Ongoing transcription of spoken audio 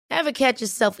Ever catch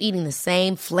yourself eating the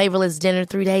same flavorless dinner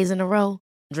 3 days in a row?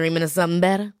 Dreaming of something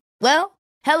better? Well,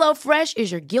 HelloFresh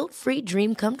is your guilt-free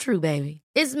dream come true, baby.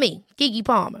 It's me, Keke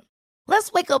Palmer.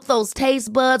 Let's wake up those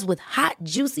taste buds with hot,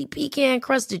 juicy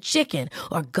pecan-crusted chicken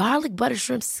or garlic butter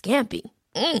shrimp scampi.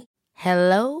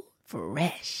 Hello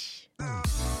Fresh.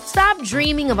 Stop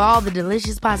dreaming of all the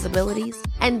delicious possibilities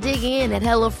and dig in at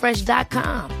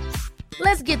HelloFresh.com.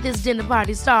 Let's get this dinner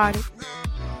party started.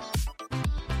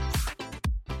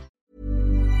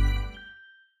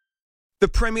 The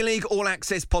Premier League All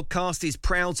Access podcast is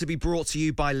proud to be brought to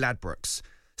you by Ladbrokes.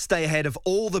 Stay ahead of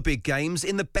all the big games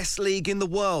in the best league in the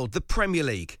world, the Premier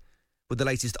League. With the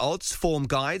latest odds, form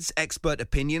guides, expert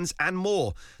opinions and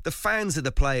more, the fans are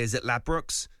the players at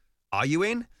Ladbrokes. Are you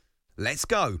in? Let's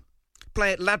go.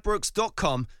 Play at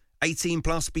ladbrokes.com, 18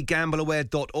 plus,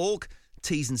 begambleaware.org.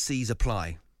 T's and C's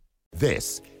apply.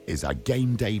 This is a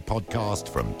Game Day podcast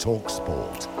from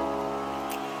TalkSport.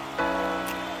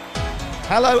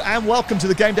 Hello and welcome to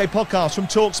the Game Day podcast from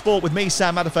TalkSport with me,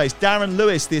 Sam Matterface, Darren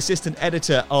Lewis, the assistant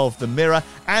editor of The Mirror,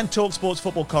 and TalkSport's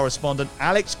football correspondent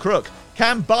Alex Crook.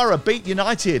 Can Borough beat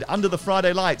United under the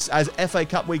Friday lights as FA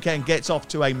Cup weekend gets off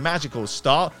to a magical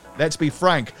start? Let's be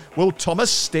frank, will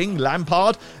Thomas sting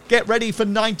Lampard? Get ready for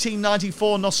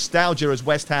 1994 nostalgia as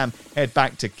West Ham head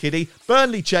back to Kiddie.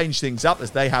 Burnley change things up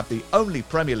as they have the only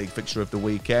Premier League fixture of the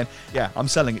weekend. Yeah, I'm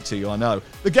selling it to you, I know.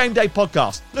 The Game Day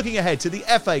podcast, looking ahead to the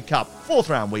FA Cup fourth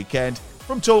round weekend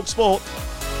from TalkSport.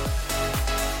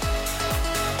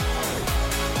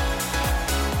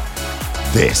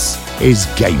 This is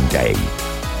Game Day.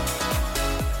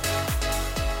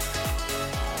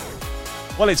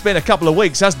 Well, it's been a couple of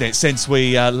weeks, hasn't it, since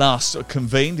we last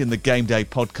convened in the Game Day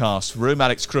podcast room.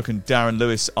 Alex Crook and Darren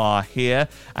Lewis are here,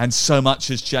 and so much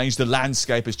has changed. The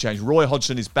landscape has changed. Roy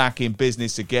Hodgson is back in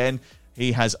business again.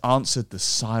 He has answered the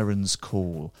siren's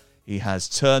call. He has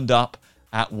turned up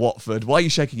at Watford. Why are you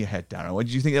shaking your head, Darren?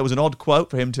 Did you think that was an odd quote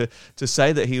for him to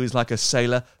say that he was like a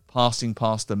sailor passing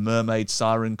past the mermaid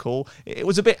siren call? It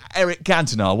was a bit Eric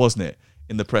Cantona, wasn't it,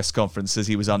 in the press conference as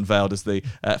he was unveiled as the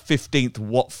 15th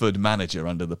Watford manager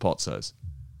under the Pozzos?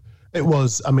 It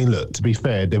was. I mean, look, to be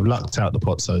fair, they've lucked out the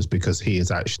Pozzos because he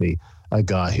is actually a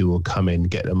guy who will come in,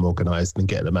 get them organised and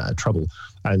get them out of trouble.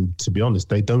 And to be honest,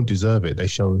 they don't deserve it. They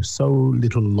show so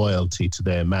little loyalty to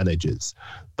their managers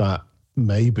that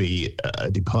maybe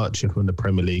a departure from the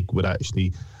Premier League would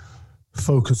actually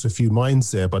focus a few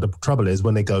minds there. But the trouble is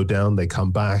when they go down, they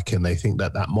come back and they think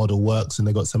that that model works and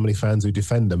they've got so many fans who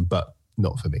defend them, but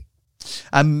not for me.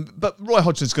 But Roy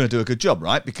Hodgson's going to do a good job,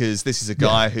 right? Because this is a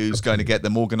guy who's going to get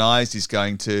them organised. He's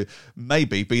going to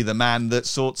maybe be the man that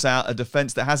sorts out a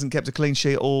defence that hasn't kept a clean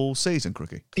sheet all season,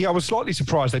 Crookie. Yeah, I was slightly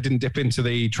surprised they didn't dip into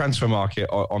the transfer market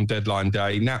on deadline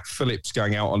day. Nat Phillips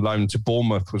going out on loan to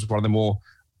Bournemouth was one of the more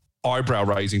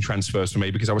eyebrow-raising transfers for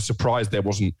me because I was surprised there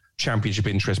wasn't championship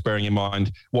interest, bearing in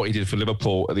mind what he did for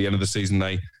Liverpool at the end of the season.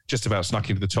 They just about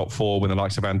snuck into the top four when the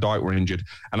likes of Van Dijk were injured.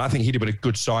 And I think he'd have been a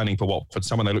good signing for Watford,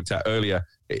 someone they looked at earlier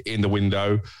in the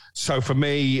window. So for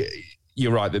me,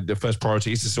 you're right, the first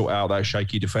priority is to sort out that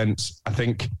shaky defence. I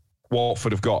think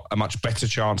Watford have got a much better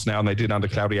chance now than they did under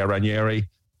Claudio Ranieri.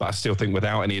 But I still think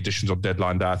without any additions on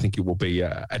deadline day, I think it will be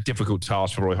a difficult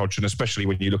task for Roy Hodgson, especially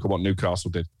when you look at what Newcastle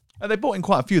did. They brought in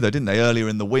quite a few, though, didn't they, earlier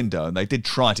in the window? And they did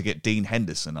try to get Dean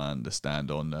Henderson, I understand,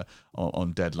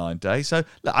 on deadline day. So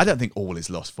look, I don't think all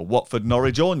is lost for Watford,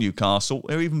 Norwich or Newcastle,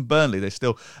 or even Burnley. There's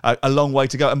still a long way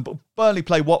to go. And Burnley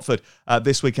play Watford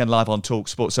this weekend live on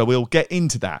TalkSport, so we'll get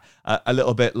into that a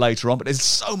little bit later on. But there's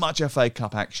so much FA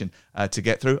Cup action to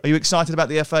get through. Are you excited about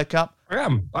the FA Cup? I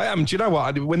am. Do you know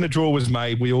what? When the draw was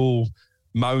made, we all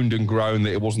moaned and groaned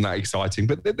that it wasn't that exciting.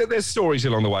 But there's stories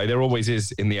along the way. There always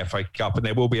is in the FA Cup, and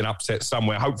there will be an upset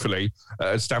somewhere, hopefully,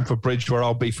 at Stamford Bridge, where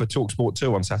I'll be for TalkSport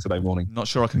 2 on Saturday morning. Not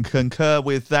sure I can concur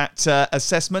with that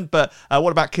assessment, but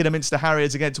what about Kidderminster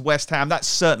Harriers against West Ham? That's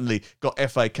certainly got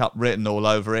FA Cup written all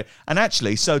over it. And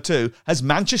actually, so too has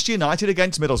Manchester United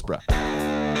against Middlesbrough.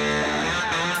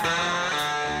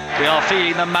 We are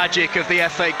feeling the magic of the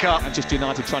FA Cup. Manchester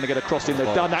United trying to get across in.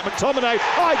 They've done that. McTominay,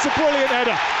 it's a brilliant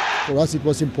header. For us, it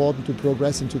was important to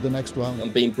progress into the next round. I'm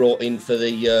being brought in for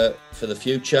the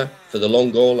future, for the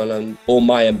long haul, and all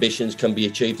my ambitions can be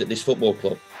achieved at this football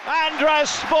club.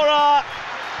 Andras Moura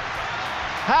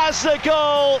has the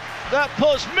goal that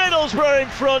puts Middlesbrough in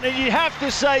front, and you have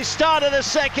to say, start of the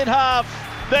second half,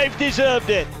 they've deserved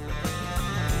it.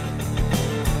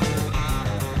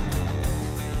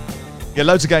 Yeah,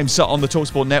 loads of games on the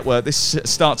TalkSport network. This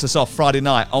starts us off Friday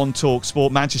night on TalkSport.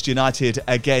 Manchester United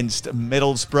against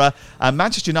Middlesbrough.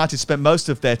 Manchester United spent most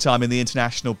of their time in the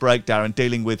international break, Darren,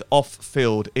 dealing with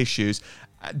off-field issues.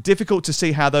 Difficult to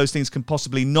see how those things can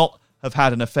possibly not have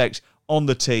had an effect on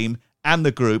the team and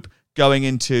the group going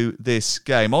into this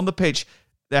game. On the pitch,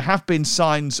 there have been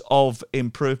signs of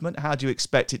improvement. How do you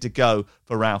expect it to go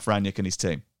for Ralf Rangnick and his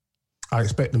team? I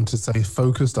expect them to stay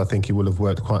focused. I think he will have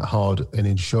worked quite hard in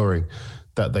ensuring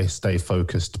that they stay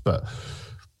focused. But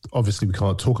obviously we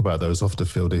can't talk about those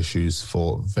off-the-field issues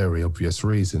for very obvious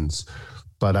reasons.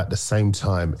 But at the same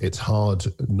time, it's hard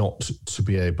not to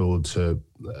be able to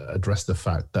address the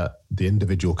fact that the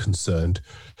individual concerned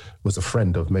was a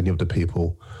friend of many of the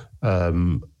people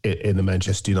in the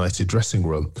Manchester United dressing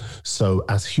room. So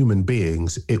as human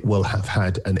beings, it will have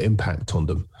had an impact on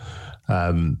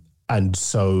them. And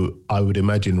so I would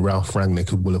imagine Ralf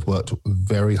Rangnick will have worked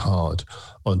very hard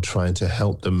on trying to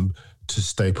help them to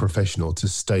stay professional, to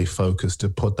stay focused, to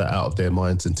put that out of their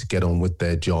minds and to get on with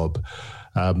their job.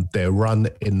 Their run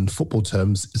in football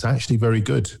terms is actually very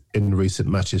good in recent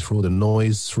matches. For all the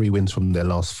noise, 3 wins from their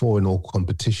last 4 in all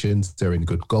competitions. They're in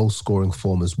good goal scoring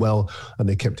form as well, and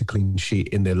they kept a clean sheet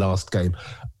in their last game.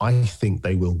 I think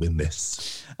they will win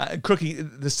this.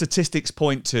 Crookie, the statistics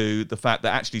point to the fact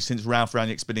that actually since Ralf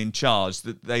Rangnick's been in charge,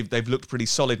 that they've looked pretty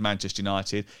solid, Manchester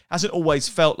United. Hasn't always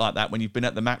felt like that when you've been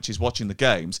at the matches watching the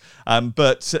games.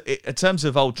 But in terms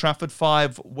of Old Trafford,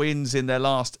 5 wins in their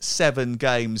last 7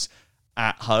 games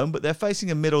at home, but they're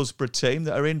facing a Middlesbrough team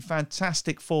that are in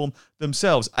fantastic form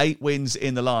themselves. 8 wins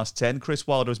in the last 10. Chris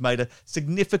Wilder has made a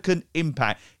significant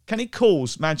impact. Can he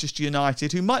cause Manchester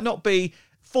United, who might not be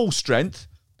full strength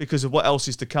because of what else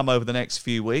is to come over the next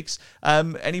few weeks,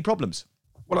 any problems?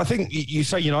 Well, I think you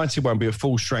say United won't be at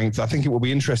full strength. I think it will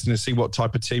be interesting to see what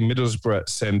type of team Middlesbrough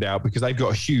send out, because they've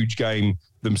got a huge game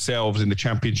themselves in the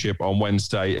Championship on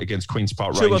Wednesday against Queen's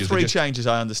Park Rangers. 2 or 3 changes,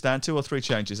 I understand. 2 or 3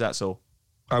 changes, that's all.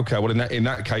 Okay, well, in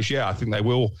that case, yeah, I think they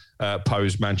will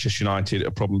pose Manchester United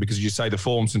a problem, because as you say, the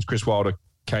form since Chris Wilder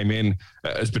came in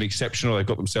has been exceptional. They've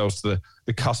got themselves to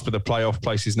the cusp of the playoff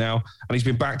places now, and he's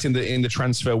been backed in the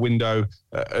transfer window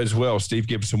as well. Steve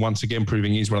Gibson once again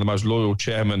proving he's one of the most loyal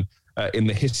chairmen in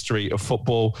the history of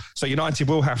football. So United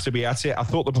will have to be at it. I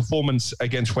thought the performance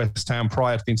against West Ham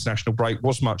prior to the international break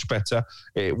was much better.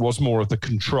 It was more of the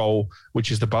control,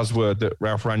 which is the buzzword that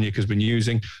Ralf Rangnick has been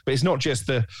using. But it's not just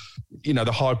the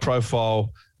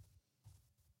high-profile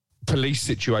police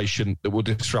situation that will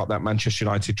disrupt that Manchester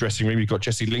United dressing room. You've got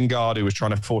Jesse Lingard, who was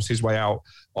trying to force his way out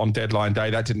on deadline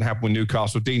day. That didn't happen with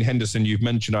Newcastle. Dean Henderson, you've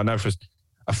mentioned, I know for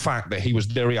a fact that he was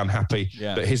very unhappy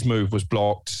that his move was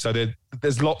blocked. So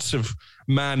there's lots of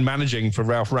man managing for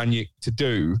Ralf Rangnick to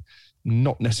do.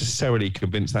 Not necessarily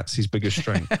convinced that's his biggest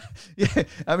strength. Yeah,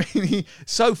 I mean,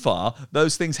 so far,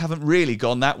 those things haven't really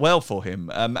gone that well for him.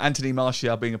 Anthony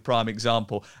Martial being a prime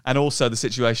example, and also the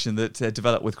situation that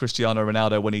developed with Cristiano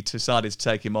Ronaldo when he decided to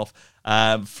take him off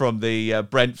from the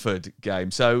Brentford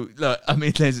game. So, look, I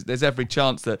mean, there's every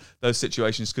chance that those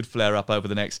situations could flare up over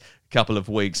the next couple of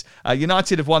weeks.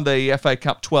 United have won the FA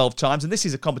Cup 12 times, and this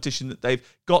is a competition that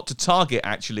they've got to target,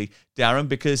 actually, Darren,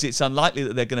 because it's unlikely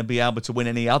that they're going to be able to win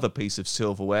any other piece of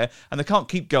silverware, and they can't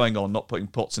keep going on not putting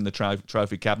pots in the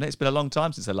trophy cabinet. It's been a long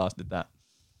time since they last did that.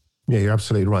 Yeah, you're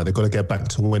absolutely right. They've got to get back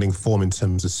to winning form in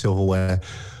terms of silverware.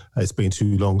 It's been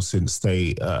too long since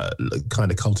they kind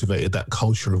of cultivated that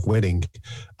culture of winning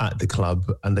at the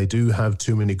club, and they do have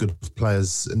too many good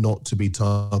players not to be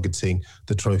targeting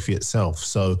the trophy itself.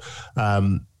 So,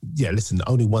 listen,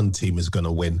 only one team is going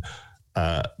to win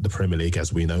the Premier League,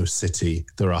 as we know, City.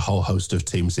 There are a whole host of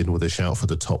teams in with a shout for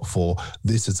the top 4.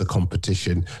 This is a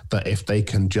competition that if they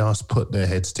can just put their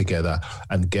heads together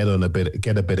and get a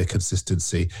bit of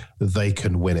consistency, they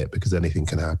can win it, because anything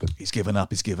can happen. He's given up.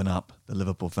 The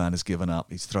Liverpool fan has given up.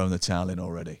 He's thrown the towel in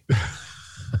already.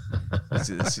 That's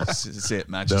it,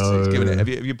 Manchester. No. He's given it. Have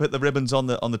you put the ribbons on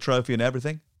the trophy and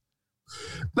everything?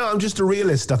 No, I'm just a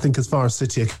realist. I think as far as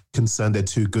City are concerned, they're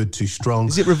too good, too strong.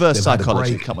 Is it reverse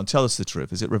psychology? Come on, tell us the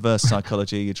truth. Is it reverse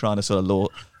psychology? You're trying to sort of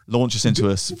launch us into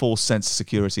a false sense of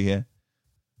security here?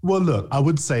 Well, look, I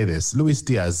would say this. Luis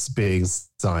Diaz being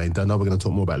signed, I know we're going to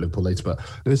talk more about Liverpool later, but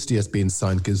Luis Diaz being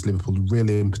signed gives Liverpool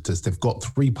real impetus. They've got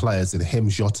 3 players in him,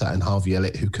 Jota and Harvey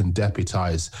Elliott, who can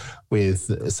deputise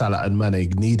with Salah and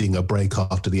Mane needing a break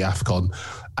after the AFCON.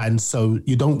 And so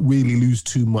you don't really lose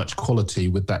too much quality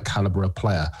with that calibre of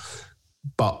player.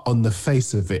 But on the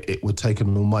face of it, it would take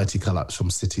an almighty collapse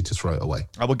from City to throw it away.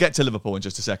 I will get to Liverpool in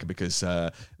just a second because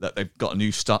they've got a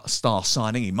new star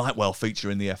signing. He might well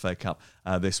feature in the FA Cup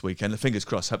this weekend. Fingers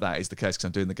crossed, hope that is the case because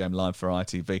I'm doing the game live for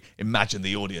ITV. Imagine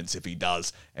the audience if he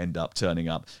does end up turning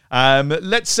up.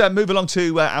 Let's move along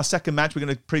to our second match. We're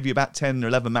going to preview about 10 or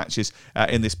 11 matches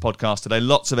in this podcast today.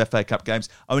 Lots of FA Cup games.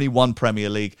 Only one Premier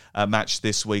League match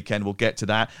this weekend. We'll get to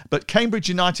that. But Cambridge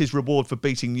United's reward for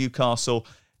beating Newcastle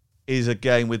is a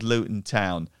game with Luton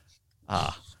Town.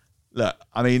 Look,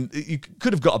 I mean, you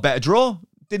could have got a better draw.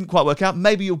 Didn't quite work out.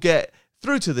 Maybe you'll get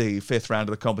through to the fifth round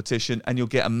of the competition and you'll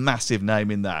get a massive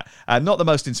name in that. Not the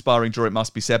most inspiring draw, it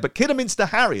must be said, but Kidderminster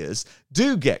Harriers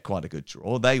do get quite a good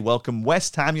draw. They welcome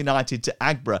West Ham United to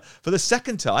Agbra for the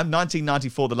second time,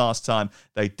 1994 the last time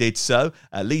they did so.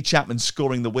 Lee Chapman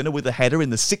scoring the winner with a header in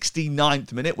the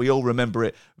 69th minute. We all remember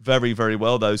it very, very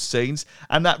well, those scenes.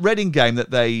 And that Reading game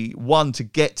that they won to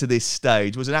get to this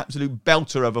stage was an absolute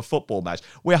belter of a football match.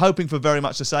 We're hoping for very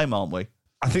much the same, aren't we?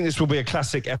 I think this will be a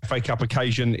classic FA Cup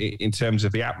occasion in terms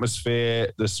of the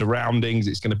atmosphere, the surroundings.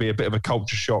 It's going to be a bit of a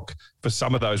culture shock for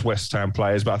some of those West Ham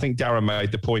players. But I think Darren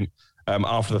made the point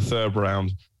after the third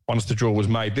round, once the draw was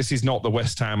made. This is not the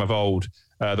West Ham of old,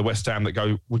 the West Ham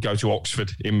that would go to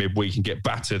Oxford in midweek and get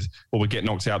battered or would get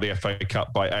knocked out of the FA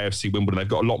Cup by AFC Wimbledon. They've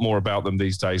got a lot more about them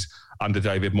these days under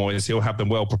David Moyes. He'll have them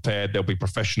well prepared. They'll be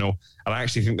professional. And I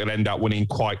actually think they'll end up winning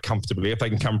quite comfortably if they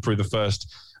can come through the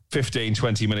first 15,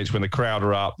 20 minutes when the crowd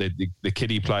are up, the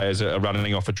kiddie players are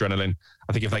running off adrenaline.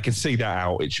 I think if they can see that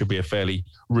out, it should be a fairly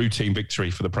routine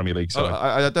victory for the Premier League side.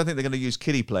 I don't think they're going to use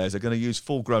kiddie players. They're going to use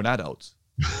full-grown adults.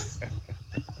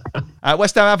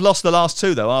 West Ham have lost the last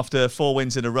two, though, after 4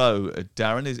 wins in a row.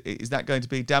 Darren, is that going to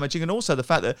be damaging? And also the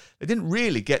fact that they didn't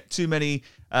really get too many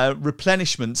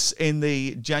replenishments in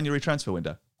the January transfer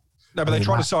window. No, but they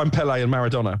tried to sign Pele and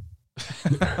Maradona.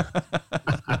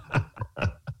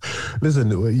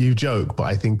 Listen, you joke, but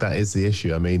I think that is the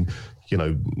issue. I mean, you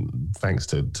know, thanks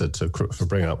to Crook for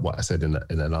bringing up what I said in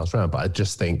the last round, but I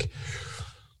just think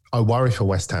I worry for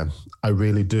West Ham. I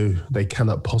really do. They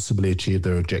cannot possibly achieve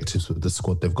their objectives with the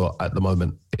squad they've got at the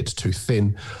moment. It's too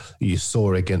thin. You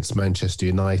saw against Manchester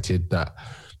United that,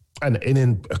 and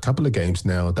in a couple of games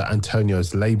now, that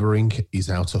Antonio's labouring.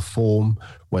 He's out of form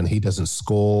when he doesn't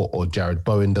score or Jared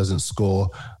Bowen doesn't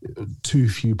score. Too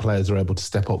few players are able to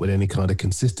step up with any kind of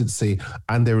consistency.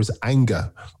 And there is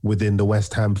anger within the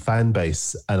West Ham fan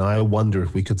base. And I wonder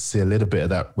if we could see a little bit of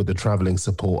that with the travelling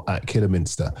support at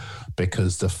Kidderminster,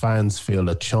 because the fans feel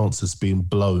a chance has been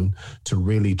blown to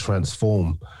really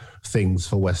transform things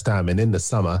for West Ham. And in the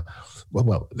summer,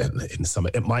 well, in the summer,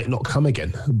 it might not come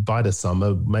again. By the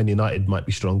summer, Man United might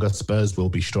be stronger. Spurs will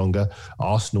be stronger.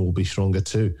 Arsenal will be stronger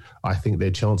too. I think their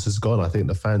chance is gone. I think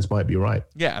the fans might be right.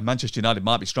 Yeah, and Manchester United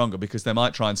might be stronger because they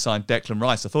might try and sign Declan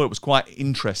Rice. I thought it was quite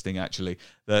interesting, actually,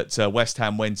 that West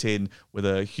Ham went in with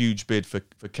a huge bid for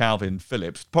Calvin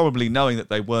Phillips, probably knowing that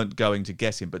they weren't going to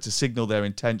get him, but to signal their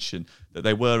intention that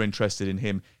they were interested in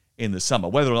him in the summer.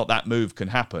 Whether or not that move can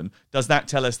happen, does that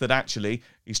tell us that actually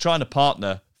he's trying to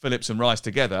partner Phillips and Rice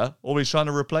together, or he's trying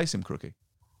to replace him, Crookie?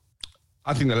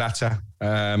 I think the latter.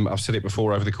 I've said it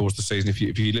before over the course of the season. If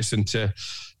you listen to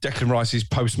Declan Rice's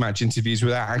post-match interviews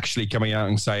without actually coming out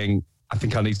and saying, I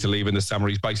think I need to leave in the summer,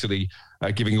 he's basically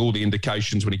giving all the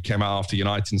indications when he came out after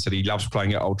United and said he loves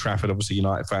playing at Old Trafford. Obviously,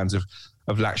 United fans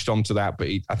have latched onto that, but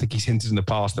I think he's hinted in the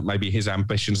past that maybe his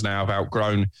ambitions now have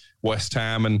outgrown West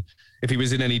Ham. And if he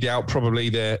was in any doubt, probably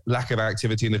the lack of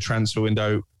activity in the transfer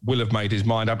window will have made his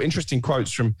mind up. Interesting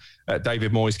quotes from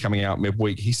David Moyes coming out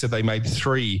midweek. He said they made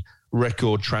 3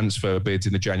 record transfer bids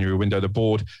in the January window. The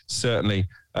board certainly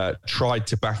tried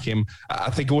to back him.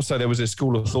 I think also there was a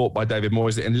school of thought by David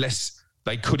Moyes that unless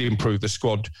they could improve the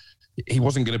squad, he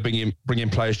wasn't going to bring in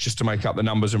players just to make up the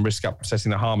numbers and risk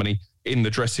upsetting the harmony in the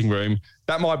dressing room.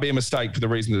 That might be a mistake for the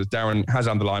reason that Darren has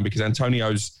underlined, because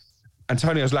Antonio's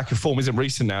lack of form isn't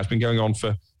recent now. It's been going on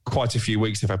for quite a few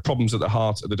weeks. They've had problems at the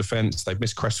heart of the defence. They've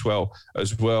missed Cresswell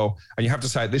as well. And you have to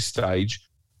say at this stage,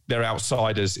 they're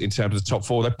outsiders in terms of the top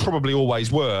 4. They probably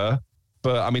always were.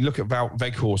 But, I mean, look at Wout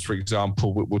Weghorst, for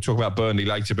example. We'll talk about Burnley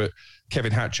later, but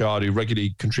Kevin Hatchard, who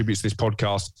regularly contributes to this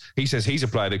podcast, he says he's a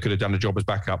player that could have done a job as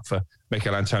backup for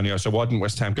Mikel Antonio. So why didn't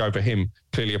West Ham go for him?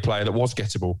 Clearly a player that was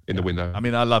gettable in the window. I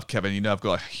mean, I love Kevin. You know, I've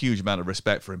got a huge amount of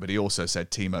respect for him, but he also said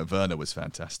Timo Werner was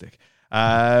fantastic.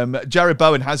 Jared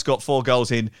Bowen has got 4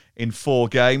 goals in 4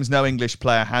 games. No English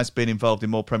player has been involved in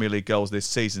more Premier League goals this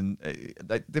season.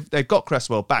 They've got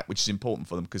Cresswell back, which is important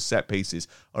for them because set pieces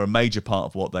are a major part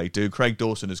of what they do. Craig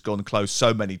Dawson has gone close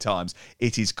so many times.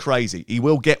 It is crazy. He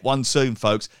will get one soon,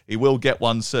 folks. He will get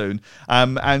one soon.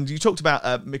 And you talked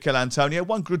about Mikel Antonio.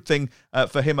 One good thing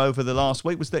for him over the last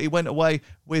week was that he went away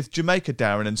with Jamaica,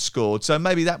 Darren, and scored. So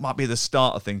maybe that might be the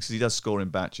start of things because he does score in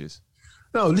batches.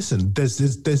 No, listen,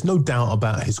 there's no doubt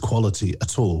about his quality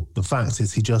at all. The fact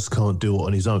is he just can't do it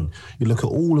on his own. You look at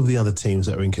all of the other teams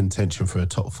that are in contention for a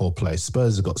top 4 place.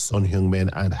 Spurs have got Son Heung-min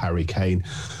and Harry Kane.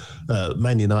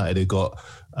 Man United have got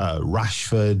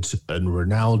Rashford and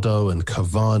Ronaldo and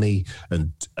Cavani,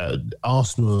 and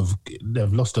Arsenal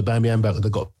they've lost Aubameyang, but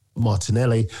they've got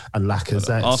Martinelli and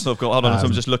Lacazette. Arsenal have got, hold on,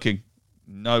 I'm just looking.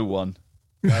 No one.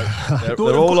 No,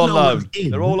 they're all on loan.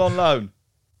 They're all on loan.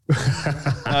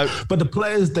 No. But the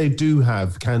players they do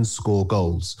have can score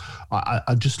goals.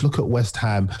 I just look at West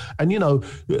Ham, and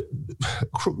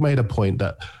Crook made a point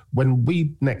that when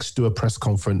we next do a press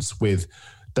conference with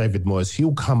David Moyes,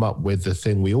 he'll come up with the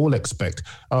thing we all expect.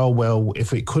 Oh, well,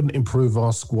 if we couldn't improve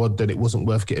our squad, then it wasn't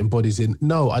worth getting bodies in.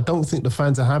 No, I don't think the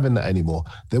fans are having that anymore.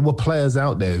 There were players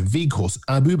out there, Vikos,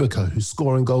 Abubakar, who's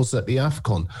scoring goals at the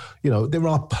AFCON. There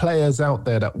are players out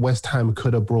there that West Ham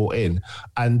could have brought in,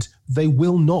 and they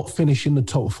will not finish in the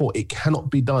top 4. It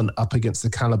cannot be done up against the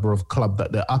calibre of club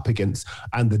that they're up against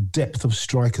and the depth of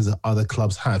strikers that other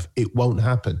clubs have. It won't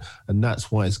happen. And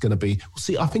that's why it's going to be...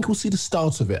 I think we'll see the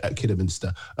start of it at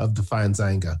Kidderminster, of the fans'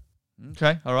 anger.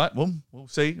 Okay, all right. Well, we'll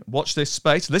see. Watch this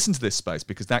space. Listen to this space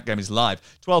because that game is live.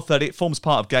 12:30, it forms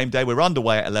part of game day. We're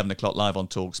underway at 11 o'clock live on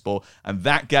TalkSport, and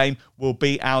that game will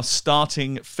be our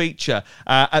starting feature.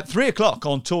 At 3 o'clock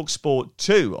on TalkSport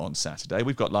 2 on Saturday,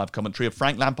 we've got live commentary of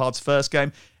Frank Lampard's first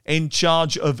game in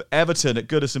charge of Everton at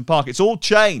Goodison Park. It's all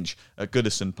change at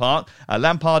Goodison Park.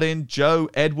 Lampard in, Joe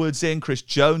Edwards in, Chris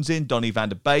Jones in, Donny van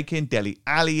der Beek in, Dele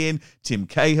Alli in, Tim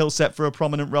Cahill set for a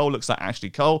prominent role. Looks like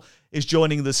Ashley Cole is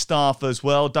joining the staff as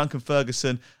well. Duncan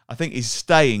Ferguson, I think, is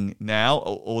staying now,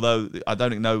 although I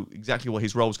don't know exactly what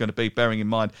his role is going to be, bearing in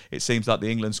mind it seems like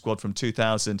the England squad from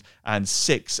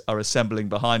 2006 are assembling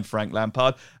behind Frank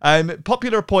Lampard.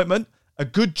 Popular appointment, a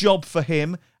good job for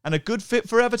him, and a good fit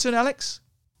for Everton, Alex?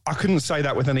 I couldn't say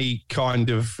that with any kind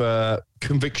of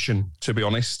conviction, to be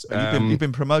honest. You've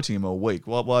been promoting him all week.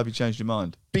 Why have you changed your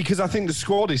mind? Because I think the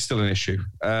squad is still an issue.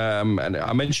 And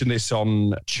I mentioned this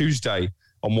on Tuesday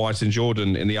on White and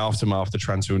Jordan in the aftermath of the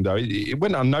transfer window. It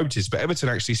went unnoticed, but Everton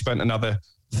actually spent another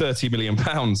 £30 million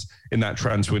in that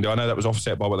transfer window. I know that was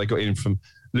offset by what they got in from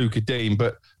Luca Dean,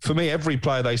 but for me, every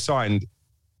player they signed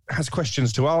has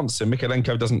questions to answer.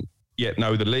 Mykolenko doesn't yet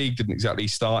know the league, didn't exactly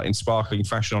start in sparkling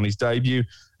fashion on his debut.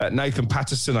 Nathan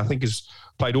Patterson, I think, has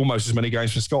played almost as many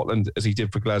games for Scotland as he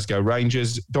did for Glasgow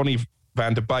Rangers. Donny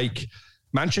van der Beek,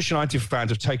 Manchester United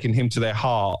fans have taken him to their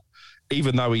heart,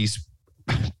 even though he's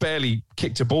barely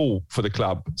kicked a ball for the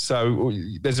club. So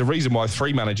there's a reason why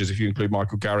 3 managers, if you include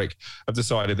Michael Carrick, have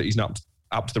decided that he's not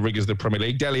up to the rigours of the Premier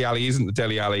League. Dele Alli isn't the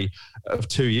Dele Alli of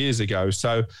 2 years ago.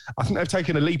 So I think they've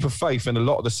taken a leap of faith in a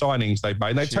lot of the signings they've made.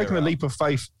 And they've taken a leap of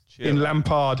faith in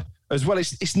Lampard as well.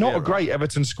 It's not a great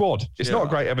Everton squad. It's not a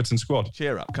great Everton squad.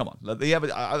 Cheer up. Come on.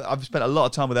 I've spent a lot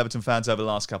of time with Everton fans over the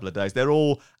last couple of days. They're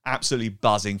all absolutely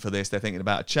buzzing for this. They're thinking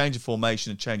about a change of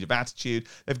formation, a change of attitude.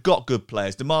 They've got good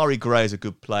players. Damari Gray is a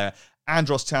good player.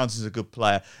 Andros Townsend is a good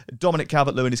player. Dominic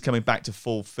Calvert-Lewin is coming back to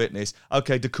full fitness.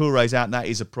 Okay, Doucouré's out, and that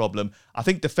is a problem. I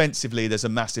think defensively there's a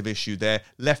massive issue there.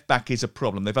 Left back is a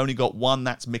problem. They've only got one,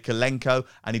 that's Mykolenko,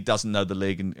 and he doesn't know the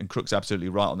league, and Crook's absolutely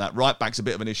right on that. Right back's a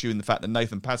bit of an issue in the fact that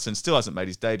Nathan Patterson still hasn't made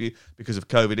his debut because of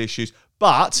COVID issues.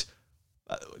 But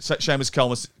Seamus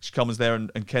Coleman's there,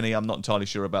 and Kenny, I'm not entirely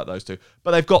sure about those two.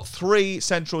 But they've got 3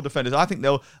 central defenders. I think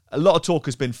a lot of talk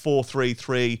has been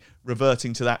 4-3-3,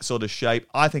 reverting to that sort of shape.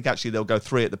 I think actually they'll go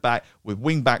 3 at the back with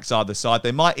wing-backs either side.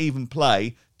 They might even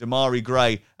play Damari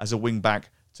Gray as a wing-back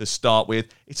to start with.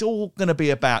 It's all going to be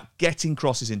about getting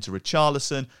crosses into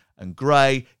Richarlison and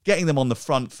Gray, getting them on the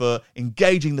front foot,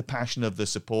 engaging the passion of the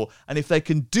support. And if they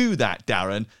can do that,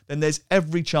 Darren, then there's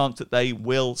every chance that they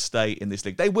will stay in this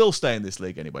league. They will stay in this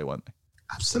league anyway, won't they?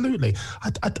 Absolutely.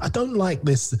 I don't like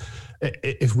this.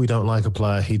 If we don't like a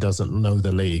player, he doesn't know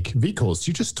the league. Vikos,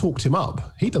 you just talked him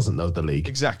up. He doesn't know the league.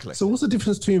 Exactly. So what's the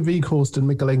difference between Vikos and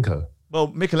Mykolenko? Well,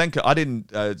 Mykolenko, I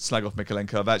didn't slag off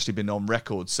Mykolenko. I've actually been on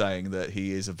record saying that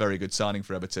he is a very good signing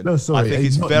for Everton. No, sorry, I think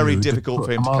it's very difficult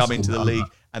for him to come into the league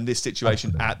and this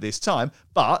situation at this time.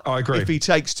 But I agree. If he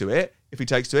takes to it, if he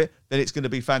takes to it, then it's going to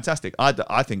be fantastic.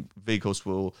 I think Weghorst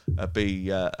will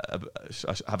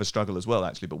have a struggle as well,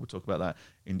 actually, but we'll talk about that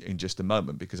in just a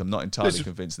moment, because I'm not entirely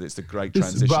convinced that it's the great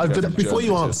transition. But before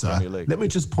you answer, let me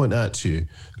just point out to you,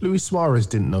 Luis Suarez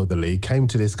didn't know the league, came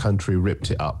to this country,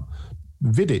 ripped it up.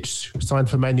 Vidic signed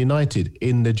for Man United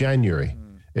in the January.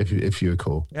 If you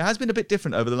recall. It has been a bit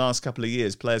different over the last couple of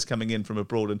years, players coming in from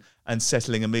abroad and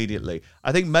settling immediately.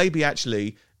 I think maybe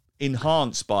actually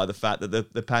enhanced by the fact that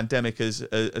the pandemic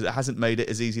hasn't made it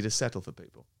as easy to settle for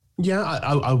people. Yeah,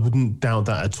 I wouldn't doubt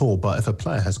that at all. But if a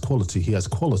player has quality, he has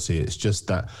quality. It's just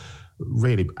that,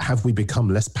 really, have we become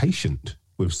less patient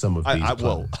with some of these players?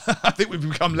 Well, I think we've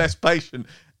become less patient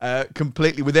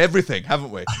completely with everything, haven't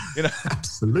we?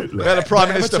 Absolutely. We had a prime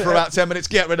minister for about 10 minutes,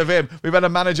 get rid of him. We've had a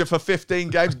manager for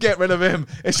 15 games, get rid of him.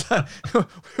 It's like,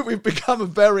 we've become a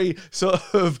very sort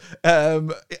of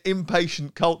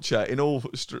impatient culture in all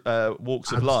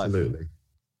walks of life. Absolutely.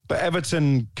 But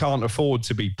Everton can't afford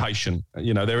to be patient.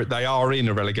 They are in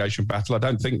a relegation battle. I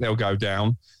don't think they'll go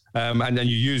down. And then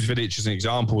you use Vidic as an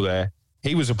example there.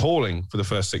 He was appalling for the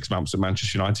first 6 months at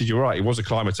Manchester United. You're right, he was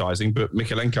acclimatising, but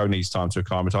Mykolenko needs time to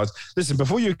acclimatise. Listen,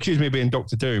 before you accuse me of being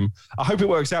Dr. Doom, I hope it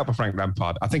works out for Frank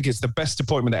Lampard. I think it's the best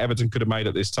appointment that Everton could have made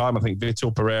at this time. I think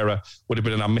Vitor Pereira would have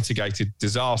been an unmitigated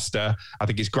disaster. I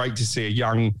think it's great to see a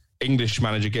young English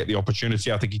manager get the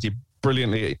opportunity. I think he did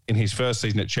brilliantly in his first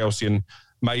season at Chelsea, and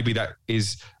maybe that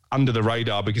is under the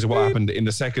radar because of what happened in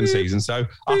the second season. So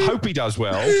I hope he does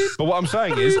well. But what I'm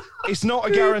saying is, it's not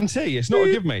a guarantee. It's not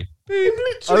a give me.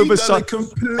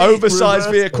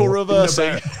 Oversized vehicle reversing.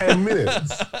 In about 10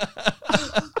 minutes.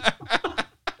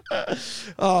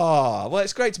 Oh, well,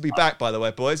 it's great to be back, by the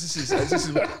way, boys. This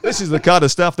is the kind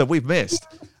of stuff that we've missed.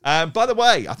 By the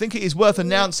way, I think it is worth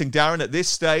announcing, Darren, at this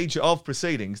stage of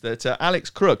proceedings, that Alex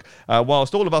Crook,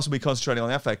 whilst all of us will be concentrating on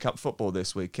the FA Cup football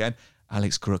this weekend,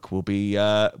 Alex Crook will be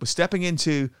stepping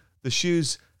into the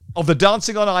shoes of the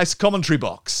Dancing on Ice commentary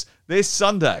box this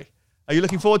Sunday. Are you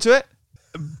looking forward to it?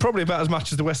 Probably about as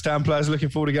much as the West Ham players are looking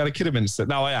forward to going to Kidderminster.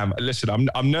 No, I am. Listen,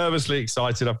 I'm nervously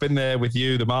excited. I've been there with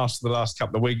you, the master, the last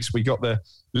couple of weeks. We got the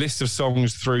list of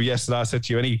songs through yesterday. I said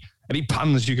to you, any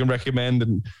puns you can recommend?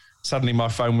 And suddenly my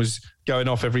phone was going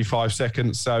off every 5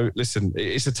 seconds. So, listen,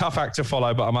 it's a tough act to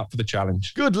follow, but I'm up for the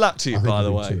challenge. Good luck to you, by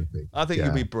the way. I think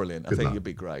you'll be brilliant. I think you'll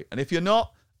be great. And if you're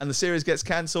not, and the series gets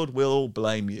cancelled, we'll all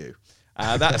blame you.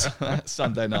 That's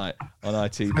Sunday night on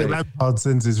ITV. Frank Lampard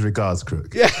sends his regards,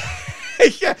 Crook. Yeah.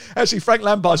 Yeah, actually, Frank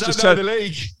Lampard's just turned.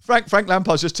 Frank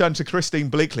Lampard's just turned to Christine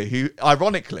Bleakley, who,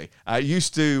 ironically,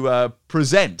 used to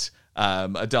present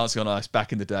a Dancing on Ice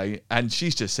back in the day, and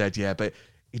she's just said, "Yeah, but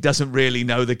he doesn't really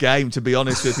know the game. To be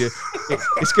honest with you,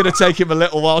 it's going to take him a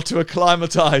little while to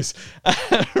acclimatise."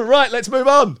 Right, let's move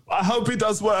on. I hope he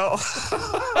does well.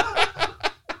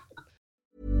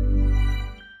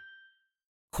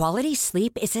 Quality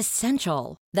sleep is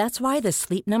essential. That's why the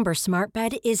Sleep Number Smart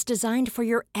Bed is designed for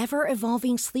your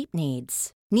ever-evolving sleep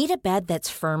needs. Need a bed that's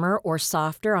firmer or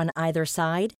softer on either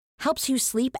side? Helps you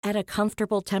sleep at a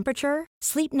comfortable temperature?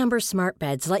 Sleep Number Smart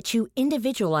Beds let you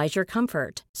individualize your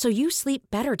comfort, so you sleep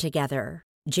better together.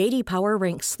 J.D. Power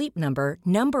ranks Sleep Number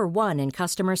number 1 in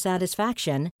customer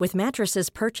satisfaction with mattresses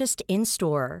purchased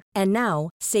in-store. And now,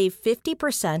 save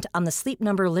 50% on the Sleep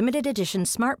Number Limited Edition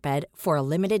Smart Bed for a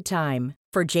limited time.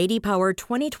 For J.D. Power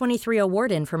 2023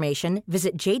 award information,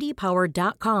 visit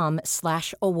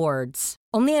jdpower.com/awards.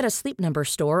 Only at a Sleep Number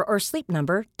store or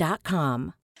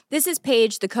sleepnumber.com. This is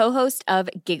Paige, the co-host of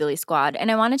Giggly Squad,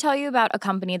 and I want to tell you about a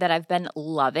company that I've been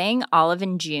loving,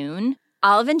 Olive & June.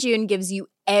 Olive & June gives you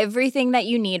everything that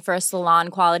you need for a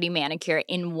salon-quality manicure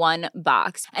in one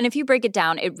box. And if you break it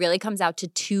down, it really comes out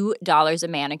to $2 a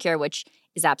manicure, which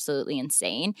is absolutely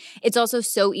insane. It's also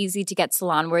so easy to get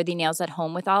salon-worthy nails at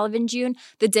home with Olive & June.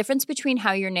 The difference between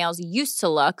how your nails used to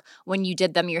look when you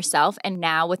did them yourself and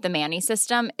now with the Mani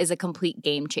system is a complete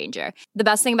game changer. The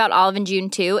best thing about Olive & June,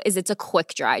 too, is it's a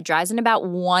quick dry. Dries in about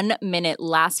 1 minute,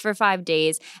 lasts for 5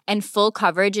 days, and full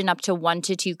coverage in up to 1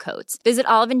 to 2 coats. Visit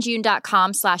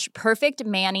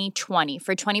oliveandjune.com/perfectmani20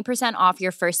 for 20% off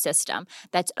your first system.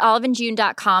 That's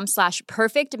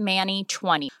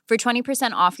oliveandjune.com/perfectmani20 for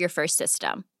 20% off your first system.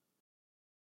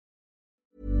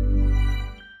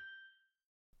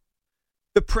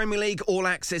 The Premier League All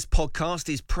Access podcast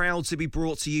is proud to be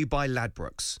brought to you by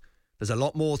Ladbrokes. There's a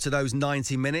lot more to those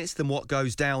 90 minutes than what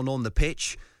goes down on the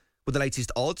pitch. With the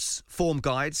latest odds, form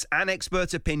guides and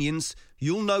expert opinions,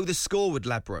 you'll know the score with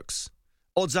Ladbrokes.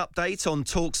 Odds update on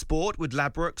TalkSport with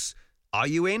Ladbrokes. Are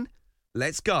you in?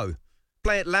 Let's go.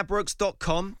 Play at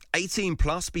ladbrokes.com, 18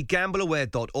 plus,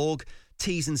 begambleaware.org.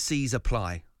 T's and C's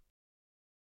apply.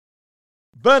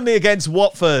 Burnley against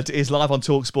Watford is live on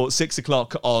TalkSport, 6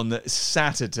 o'clock on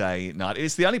Saturday night.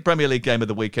 It's the only Premier League game of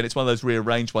the weekend. It's one of those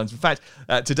rearranged ones. In fact,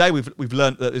 today we've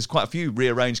learned that there's quite a few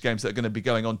rearranged games that are going to be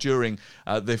going on during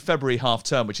the February half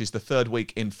term, which is the third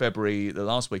week in February, the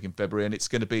last week in February, and it's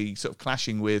going to be sort of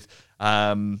clashing with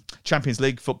Champions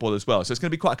League football as well. So it's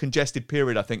going to be quite a congested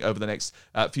period, I think, over the next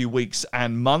few weeks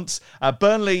and months.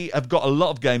 Burnley have got a lot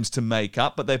of games to make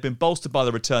up, but they've been bolstered by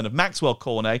the return of Maxwell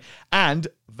Cornet, and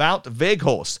Wout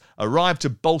Weghorst arrived to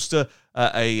bolster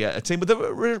a team with a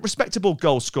respectable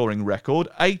goal-scoring record.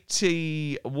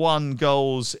 81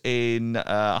 goals in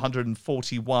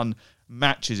 141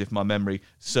 matches, if my memory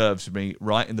serves me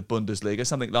right, in the Bundesliga,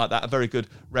 something like that. A very good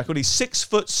record. He's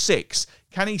 6'6".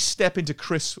 Can he step into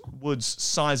Chris Wood's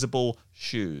sizable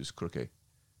shoes, Crookie?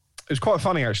 It was quite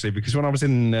funny, actually, because when I was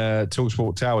in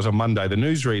TalkSport Towers on Monday, the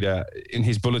newsreader in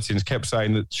his bulletins kept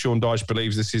saying that Sean Dyche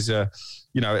believes this is a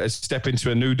step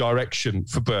into a new direction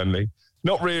for Burnley.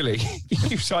 Not really.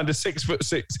 You've signed a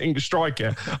 6'6" English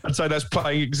striker. I'd say that's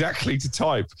playing exactly to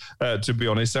type, to be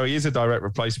honest. So he is a direct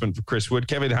replacement for Chris Wood.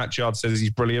 Kevin Hatchard says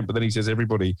he's brilliant, but then he says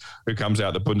everybody who comes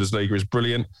out of the Bundesliga is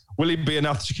brilliant. Will he be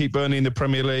enough to keep Burnley in the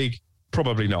Premier League?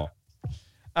 Probably not.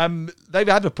 They've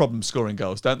had a problem scoring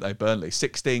goals, don't they, Burnley?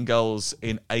 16 goals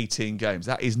in 18 games.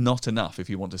 That is not enough if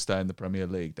you want to stay in the Premier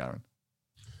League, Darren.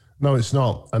 No, it's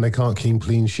not. And they can't keep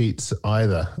clean sheets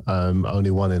either.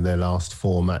 Only one in their last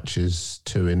 4 matches,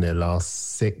 2 in their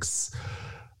last 6.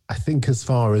 I think as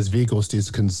far as Weghorst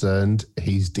is concerned,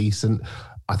 he's decent.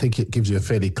 I think it gives you a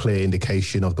fairly clear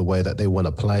indication of the way that they want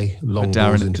to play. But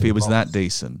Darren, if he was that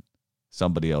decent,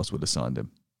 somebody else would have signed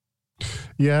him.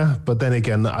 Yeah, but then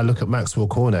again, I look at Maxwell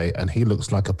Cornet and he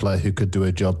looks like a player who could do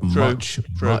a job much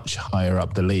higher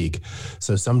up the league.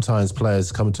 So sometimes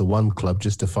players come to one club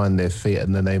just to find their feet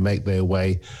and then they make their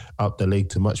way up the league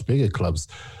to much bigger clubs.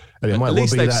 And at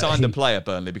least they've signed a player,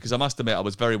 Burnley, because I must admit I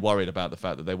was very worried about the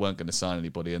fact that they weren't going to sign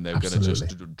anybody and they were going to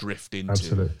just drift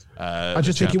into I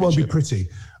just think it won't be pretty.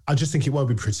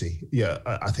 Yeah,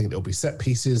 I think there'll be set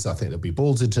pieces. I think there'll be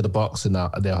balls into the box and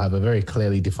they'll have a very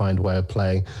clearly defined way of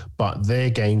playing. But their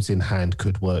games in hand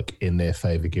could work in their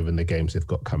favour given the games they've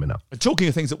got coming up. Talking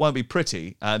of things that won't be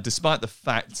pretty, despite the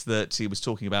fact that he was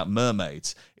talking about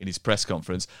mermaids in his press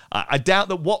conference, I doubt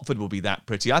that Watford will be that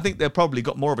pretty. I think they've probably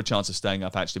got more of a chance of staying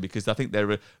up, actually, because I think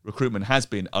their recruitment has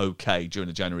been okay during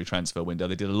the January transfer window.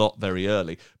 They did a lot very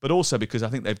early, but also because I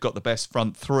think they've got the best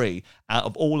front three out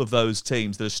of all of those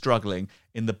teams that are struggling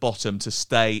in the bottom to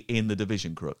stay in the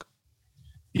division, Crook.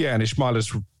 Yeah, and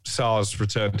Ismaila Sarr's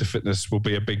return to fitness will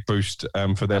be a big boost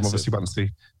for them, obviously, once the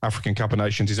African Cup of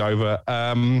Nations is over.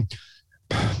 I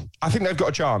think they've got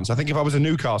a chance. I think if I was a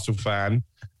Newcastle fan,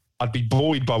 I'd be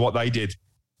buoyed by what they did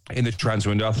in the transfer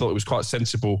window. I thought it was quite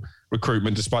sensible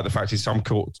recruitment, despite the fact in some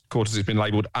quarters it's been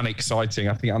labelled unexciting.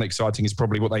 I think unexciting is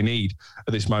probably what they need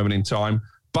at this moment in time.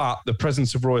 But the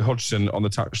presence of Roy Hodgson on the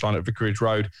touchline at Vicarage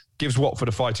Road gives Watford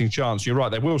a fighting chance. You're right,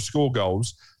 they will score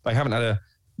goals. They haven't had a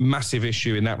massive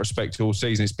issue in that respect all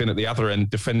season. It's been at the other end,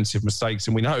 defensive mistakes.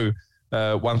 And we know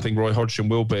one thing Roy Hodgson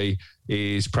will be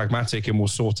is pragmatic and will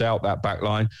sort out that back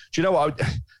line. Do you know what?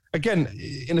 Again,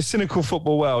 in a cynical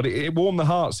football world, it warmed the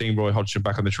heart seeing Roy Hodgson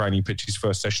back on the training pitch his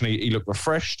first session. He looked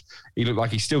refreshed. He looked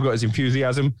like he's still got his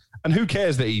enthusiasm. And who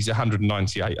cares that he's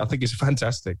 198? I think it's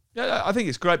fantastic. Yeah, I think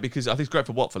it's great because I think it's great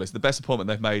for Watford. It's the best appointment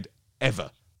they've made ever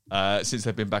since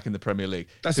they've been back in the Premier League.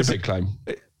 That's a big claim.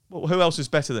 Well, who else is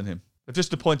better than him? They've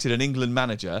just appointed an England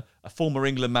manager, a former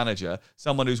England manager,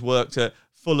 someone who's worked at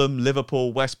Fulham,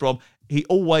 Liverpool, West Brom. He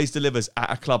always delivers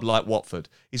at a club like Watford.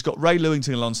 He's got Ray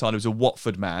Lewington alongside, who's a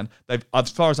Watford man. As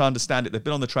far as I understand it, they've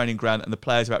been on the training ground and the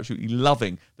players are absolutely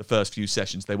loving the first few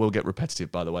sessions. They will get repetitive,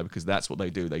 by the way, because that's what they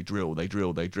do. They drill.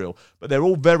 But they're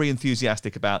all very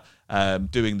enthusiastic about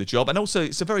doing the job. And also,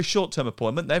 it's a very short-term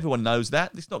appointment. Everyone knows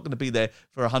that. He's not going to be there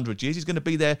for 100 years. He's going to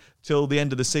be there till the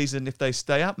end of the season if they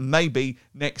stay up, maybe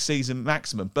next season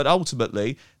maximum. But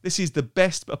ultimately, this is the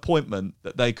best appointment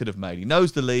that they could have made. He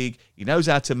knows the league. He knows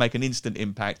how to make an instant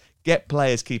impact, get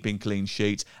players keeping clean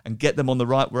sheets and get them on the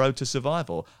right road to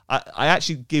survival. I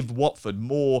actually give Watford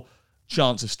more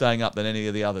chance of staying up than any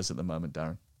of the others at the moment,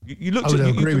 Darren. You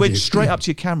went straight up to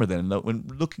your camera then, when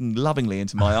looking lovingly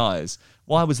into my eyes.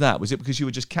 Why was that? Was it because you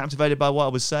were just captivated by what I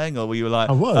was saying, or were you like,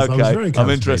 I'm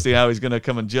interested how he's going to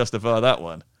come and justify that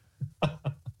one?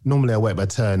 Normally I wait my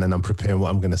turn and I'm preparing what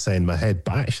I'm going to say in my head,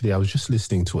 but actually I was just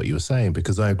listening to what you were saying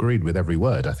because I agreed with every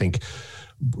word. I think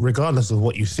regardless of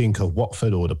what you think of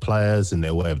Watford or the players and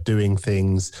their way of doing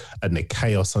things and the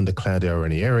chaos under Claudio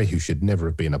Ranieri, who should never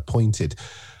have been appointed.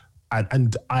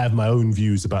 And I have my own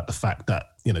views about the fact that,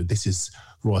 this is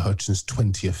Roy Hodgson's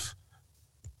 20th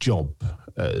job,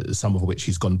 some of which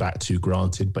he's gone back to,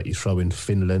 granted, but you throw in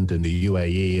Finland and the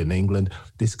UAE and England,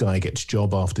 this guy gets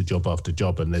job after job after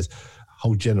job, and there's a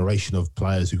whole generation of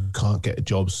players who can't get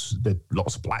jobs. There are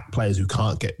lots of black players who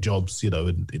can't get jobs,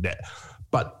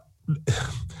 but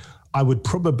I would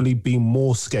probably be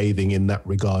more scathing in that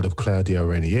regard of Claudio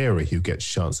Ranieri, who gets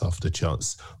chance after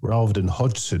chance, rather than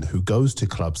Hodgson, who goes to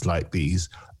clubs like these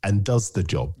and does the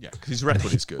job. Yeah, because his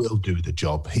record is good. He will do the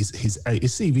job. His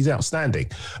CV's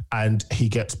outstanding. And he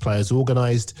gets players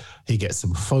organised. He gets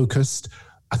them focused.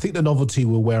 I think the novelty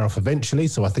will wear off eventually.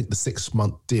 So I think the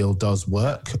 6-month deal does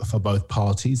work for both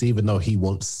parties, even though he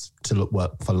wants to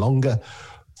work for longer.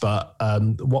 But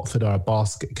Watford are a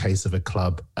basket case of a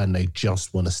club, and they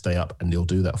just want to stay up, and he'll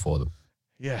do that for them.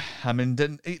 Yeah, I mean,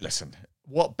 listen,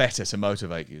 what better to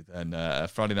motivate you than a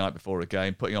Friday night before a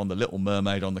game, putting on the Little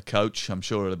Mermaid on the coach? I'm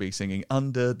sure it'll be singing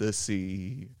Under the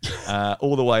Sea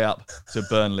all the way up to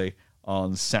Burnley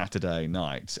on Saturday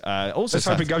night. Let's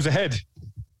hope it goes ahead.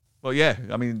 Well, yeah,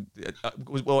 I mean,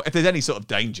 if there's any sort of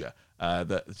danger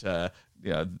that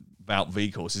Wout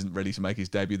Weghorst isn't ready to make his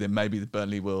debut, then maybe the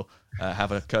Burnley will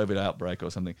have a COVID outbreak or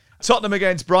something. Tottenham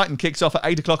against Brighton kicks off at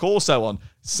 8 o'clock also on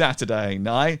Saturday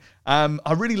night.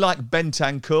 I really like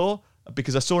Bentancur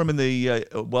because I saw him in the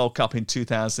World Cup in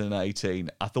 2018.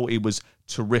 I thought he was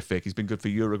terrific. He's been good for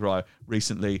Uruguay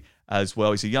recently as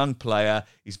well. He's a young player.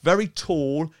 He's very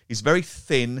tall. He's very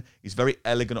thin. He's very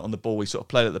elegant on the ball. He sort of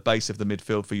played at the base of the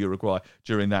midfield for Uruguay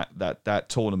during that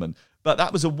tournament. But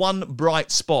that was a one bright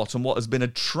spot on what has been a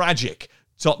tragic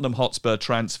Tottenham Hotspur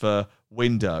transfer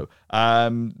window.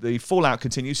 The fallout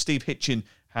continues. Steve Hitchen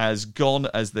has gone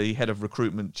as the head of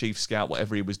recruitment, chief scout,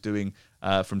 whatever he was doing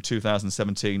from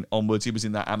 2017 onwards. He was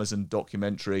in that Amazon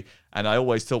documentary. And I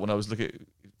always thought when I was looking at,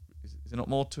 is there not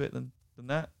more to it than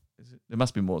that? There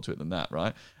must be more to it than that,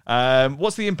 right?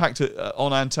 What's the impact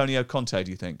on Antonio Conte, do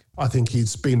you think? I think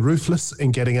he's been ruthless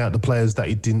in getting out the players that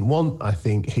he didn't want. I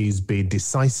think he's been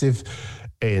decisive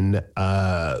in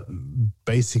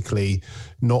basically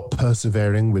not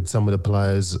persevering with some of the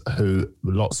players who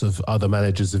lots of other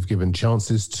managers have given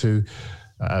chances to.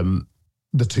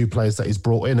 The two players that he's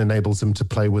brought in enables him to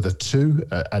play with a 2,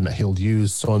 and he'll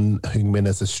use Son Heung-min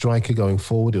as a striker going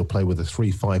forward. He'll play with a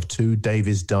 3-5-2,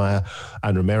 Davies, Dyer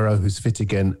and Romero, who's fit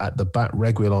again at the back,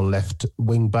 Reguilon left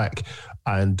wing back,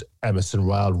 and Emerson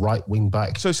Royal right wing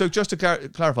back. So just to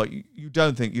clarify, you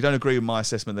don't agree with my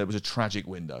assessment that it was a tragic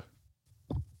window?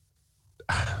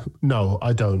 No,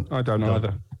 I don't. I don't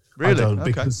either. Really? I don't,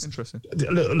 okay, because interesting.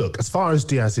 Look, as far as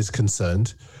Diaz is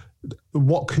concerned,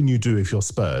 what can you do if you're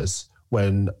Spurs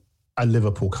when a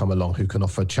Liverpool come along who can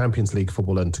offer Champions League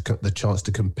football and the chance to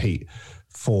compete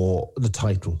for the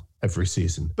title every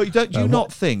season? But do you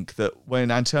not think that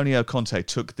when Antonio Conte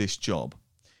took this job,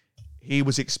 he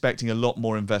was expecting a lot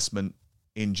more investment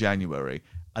in January?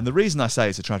 And the reason I say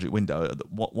it's a tragic window,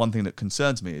 one thing that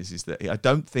concerns me is that I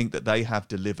don't think that they have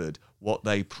delivered what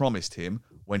they promised him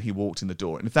when he walked in the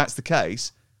door. And if that's the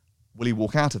case, will he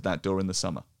walk out of that door in the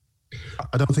summer?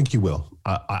 I don't think he will.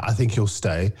 I think he'll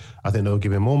stay. I think they'll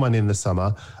give him more money in the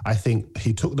summer. I think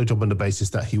he took the job on the basis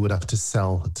that he would have to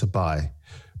sell to buy,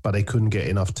 but they couldn't get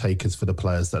enough takers for the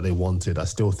players that they wanted. I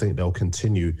still think they'll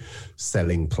continue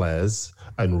selling players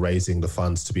and raising the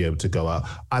funds to be able to go out.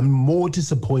 I'm more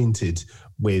disappointed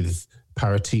with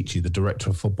Paratici, the director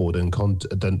of football,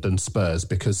 than Spurs,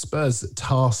 because Spurs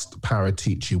tasked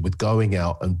Paratici with going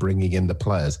out and bringing in the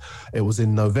players. It was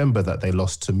in November that they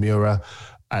lost to Mura.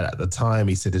 And at the time,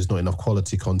 he said there's not enough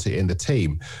quality content in the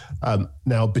team.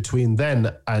 Now, between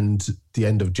then and the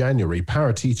end of January,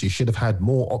 Paratici should have had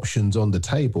more options on the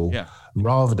table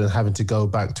rather than having to go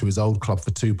back to his old club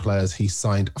for 2 players he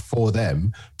signed for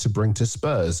them to bring to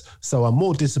Spurs. So I'm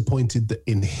more disappointed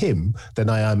in him than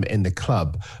I am in the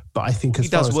club. But I think he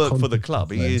does work for the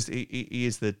club. He is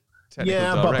the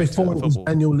technical but before it was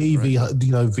Daniel Levy,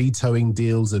 vetoing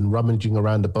deals and rummaging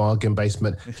around the bargain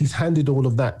basement. He's handed all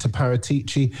of that to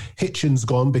Paratici. Hitchen's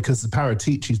gone because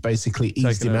Paratici's basically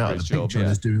eased him out of the picture and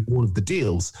is doing all of the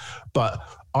deals. But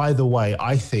either way,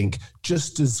 I think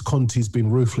just as Conte's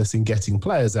been ruthless in getting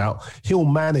players out, he'll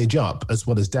manage up as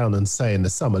well as down and say in the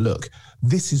summer, look,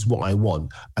 this is what I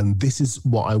want and this is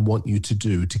what I want you to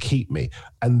do to keep me.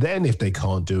 And then if they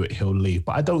can't do it, he'll leave.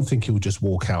 But I don't think he'll just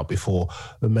walk out before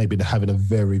maybe they're having a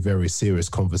very, very serious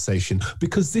conversation,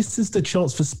 because this is the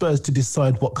chance for Spurs to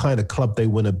decide what kind of club they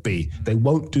want to be. They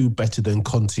won't do better than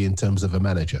Conte in terms of a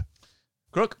manager.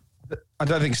 Crook? I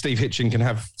don't think Steve Hitchen can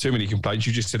have too many complaints.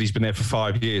 You just said he's been there for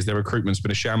 5 years. Their recruitment's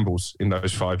been a shambles in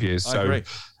those 5 years. I agree.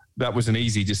 that was an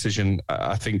easy decision,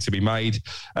 I think, to be made.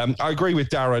 I agree with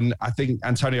Darren. I think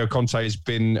Antonio Conte has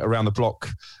been around the block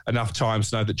enough times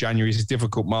to know that January is a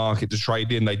difficult market to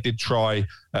trade in. They did try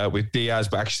with Diaz,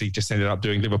 but actually just ended up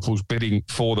doing Liverpool's bidding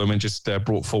for them and just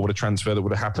brought forward a transfer that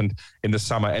would have happened in the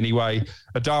summer anyway.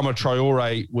 Adama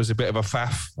Traore was a bit of a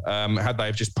faff. Had they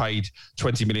have just paid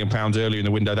 £20 million earlier in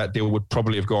the window, that deal would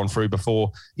probably have gone through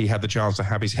before he had the chance to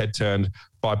have his head turned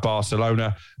by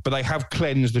Barcelona. But they have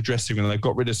cleansed the dressing room. They've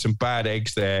got rid of some bad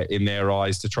eggs there in their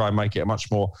eyes to try and make it a much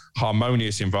more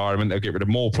harmonious environment. They'll get rid of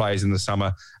more players in the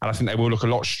summer, and I think they will look a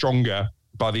lot stronger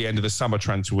by the end of the summer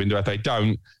transfer window. If they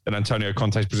don't, then Antonio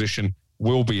Conte's position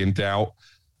will be in doubt.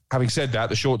 Having said that,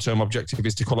 the short-term objective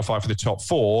is to qualify for the top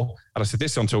four. And I said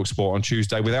this on TalkSport on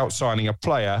Tuesday, without signing a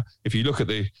player, if you look at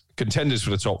the contenders for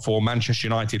the top four, Manchester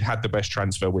United had the best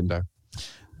transfer window.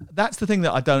 That's the thing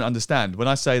that I don't understand. When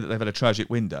I say that they've had a tragic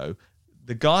window,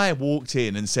 the guy walked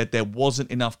in and said there wasn't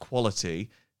enough quality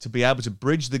to be able to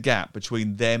bridge the gap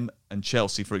between them and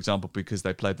Chelsea, for example, because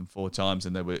they played them 4 times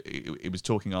and it was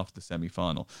talking after the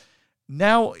semi-final.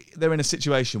 Now they're in a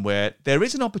situation where there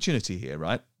is an opportunity here,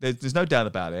 right? There's no doubt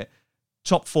about it.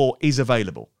 Top 4 is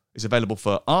available. It's available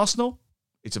for Arsenal.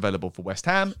 It's available for West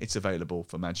Ham. It's available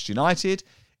for Manchester United.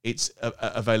 It's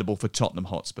available for Tottenham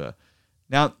Hotspur.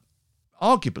 Now,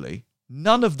 arguably,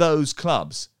 none of those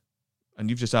clubs, and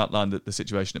you've just outlined the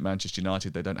situation at Manchester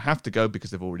United, they don't have to go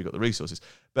because they've already got the resources,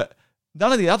 but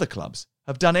none of the other clubs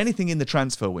have done anything in the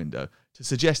transfer window to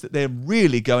suggest that they're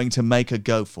really going to make a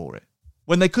go for it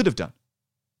when they could have done.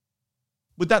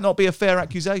 Would that not be a fair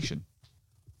accusation?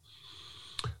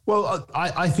 Well,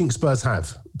 I think Spurs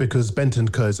have, because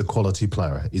Bentancur is a quality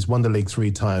player. He's won the league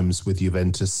 3 times with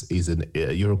Juventus. He's an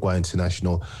Uruguay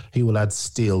international. He will add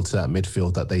steel to that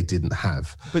midfield that they didn't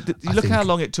have. But look how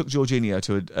long it took Jorginho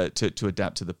to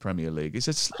adapt to the Premier League.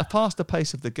 It's a faster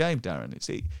pace of the game, Darren.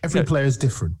 Every player is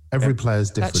different. Every player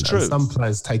is different. That's true. And some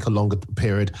players take a longer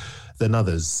period than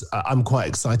others. I'm quite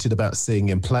excited about seeing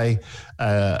him play,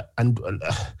 and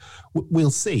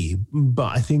we'll see.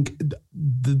 But I think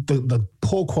the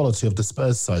poor quality of the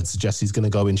Spurs side suggests he's going to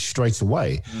go in straight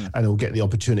away, and he'll get the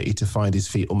opportunity to find his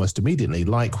feet almost immediately.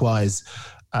 Likewise,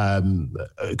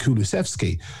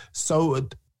 Kulusevski. So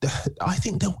I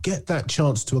think they'll get that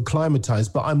chance to acclimatise,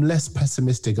 but I'm less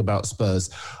pessimistic about Spurs.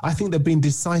 I think they've been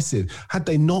decisive. Had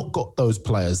they not got those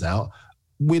players out,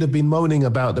 we'd have been moaning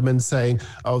about them and saying,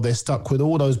 oh, they're stuck with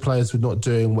all those players who are not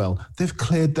doing well. They've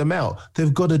cleared them out.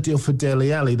 They've got a deal for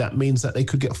Dele Alli. That means that they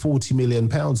could get £40 million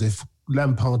if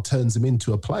Lampard turns him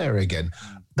into a player again.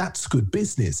 That's good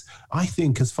business. I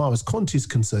think as far as Conte is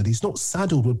concerned, he's not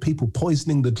saddled with people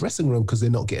poisoning the dressing room because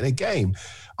they're not getting a game.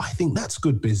 I think that's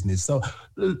good business. So,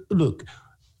 look,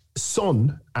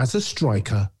 Son, as a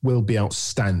striker, will be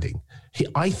outstanding.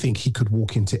 I think he could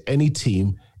walk into any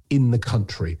team in the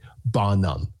country, bar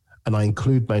none. And I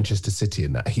include Manchester City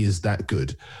in that. He is that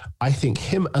good. I think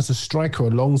him as a striker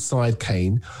alongside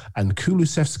Kane and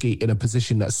Kulusevski in a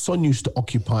position that Son used to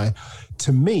occupy,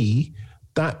 to me,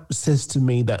 that says to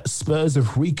me that Spurs have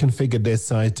reconfigured their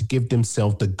side to give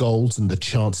themselves the goals and the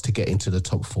chance to get into the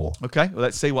top 4. Okay, well,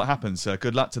 let's see what happens.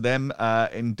 Good luck to them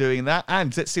in doing that.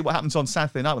 And let's see what happens on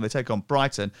Saturday night when they take on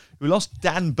Brighton, who lost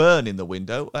Dan Burn in the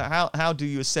window. How do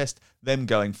you assess them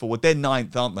going forward? They're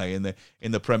 9th, aren't they,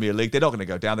 in the Premier League? They're not going to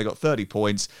go down. They've got 30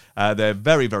 points. They're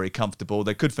very, very comfortable.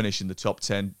 They could finish in the top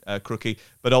 10, Crookie.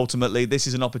 But ultimately, this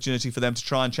is an opportunity for them to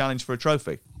try and challenge for a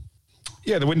trophy.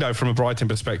 Yeah, the window from a Brighton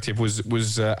perspective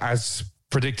was as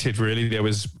predicted, really. There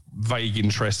was vague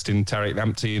interest in Tariq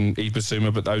Lamptey and Yves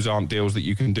Bissouma, but those aren't deals that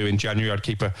you can do in January. I'd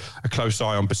keep a close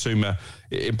eye on Bissouma,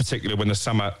 in particular when the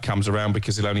summer comes around,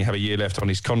 because he'll only have a year left on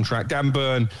his contract. Dan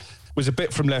Burn was a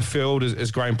bit from left field,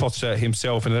 as Graham Potter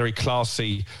himself, in a very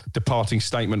classy departing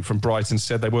statement from Brighton,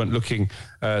 said they weren't looking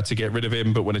to get rid of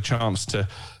him, but when a chance to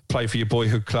play for your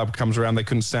boyhood club comes around, they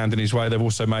couldn't stand in his way. They've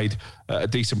also made a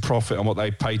decent profit on what they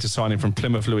paid to sign him from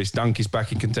Plymouth. Lewis Dunk is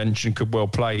back in contention, could well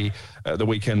play at the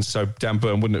weekend, so Dan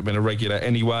Burn wouldn't have been a regular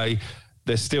anyway.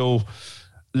 They're still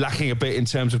lacking a bit in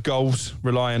terms of goals,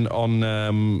 relying on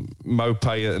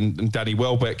Mopé and Danny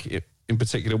Welbeck, in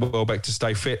particular Welbeck, to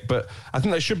stay fit. But I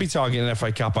think they should be targeting an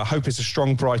FA Cup. I hope it's a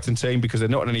strong Brighton team because they're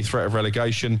not in any threat of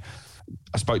relegation.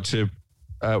 I spoke to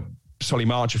Solly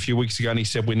March a few weeks ago and he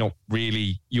said we're not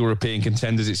really European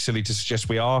contenders. It's silly to suggest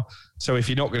we are. So if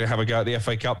you're not going to have a go at the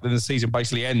FA Cup, then the season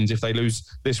basically ends if they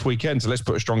lose this weekend. So let's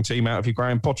put a strong team out of you,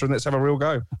 Graham Potter, and let's have a real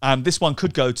go. This one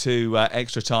could go to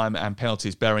extra time and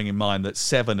penalties, bearing in mind that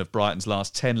 7 of Brighton's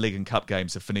last 10 League and Cup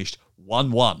games have finished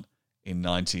 1-1 in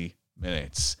 90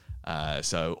 minutes.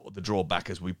 So the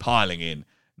drawbackers will be piling in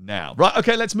now. Right,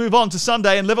 okay, let's move on to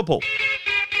Sunday in Liverpool.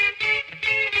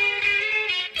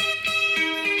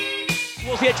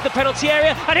 Towards the edge of the penalty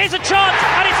area, and here's a chance,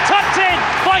 and it's tucked in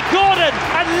by Gordon,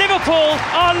 and Liverpool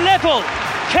are level.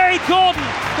 Kerry Gordon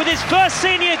with his first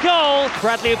senior goal.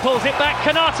 Bradley pulls it back,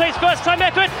 Konate's first time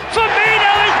effort.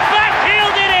 Firmino is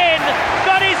backheeled it in.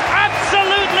 That is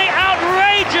absolutely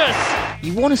outrageous.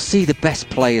 You want to see the best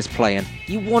players playing.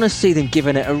 You want to see them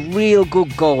giving it a real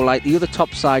good goal like the other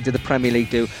top sides of the Premier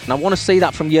League do. And I want to see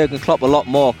that from Jurgen Klopp a lot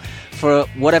more for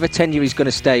whatever tenure he's going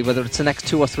to stay, whether it's the next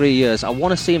 2 or 3 years. I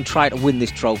want to see him try to win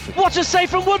this trophy. What a save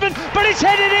from Woodman, but it's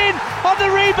headed in on the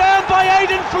rebound by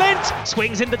Aidan Flint.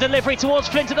 Swings in the delivery towards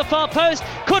Flint at the far post.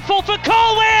 Could fall for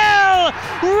Colwill!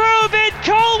 Reuben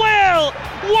Colwill!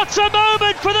 What a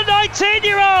moment for the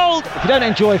 19-year-old! If you don't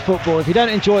enjoy football, if you don't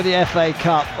enjoy the FA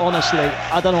Cup, honestly,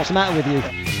 I don't know what's the matter with you.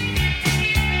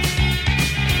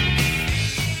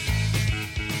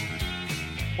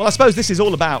 Well, I suppose this is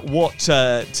all about what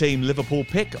team Liverpool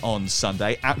pick on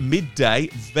Sunday at midday,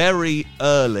 very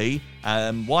early.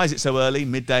 Why is it so early?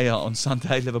 Midday on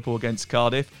Sunday, Liverpool against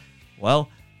Cardiff. Well,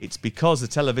 it's because the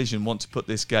television want to put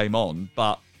this game on,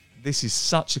 but this is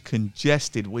such a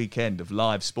congested weekend of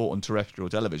live sport on terrestrial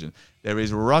television. There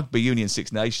is Rugby Union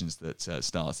Six Nations that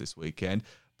starts this weekend,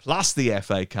 plus the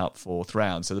FA Cup fourth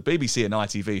round. So the BBC and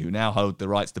ITV, who now hold the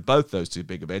rights to both those two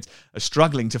big events, are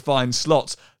struggling to find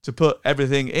slots to put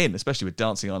everything in, especially with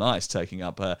Dancing on Ice taking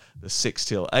up the 6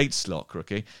 till 8 slot,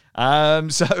 Crookie.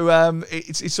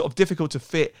 It's sort of difficult to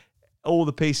fit all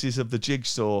the pieces of the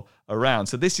jigsaw around.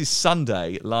 So this is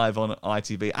Sunday, live on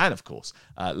ITV and, of course,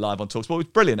 live on TalkSport. It's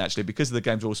brilliant, actually, because the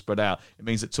games are all spread out. It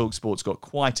means that TalkSport's got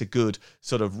quite a good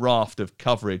sort of raft of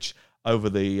coverage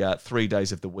over the 3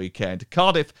 days of the weekend.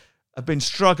 Cardiff have been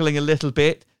struggling a little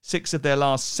bit. 6 of their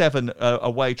last 7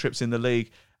 away trips in the league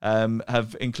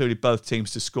have included both teams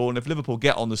to score. And if Liverpool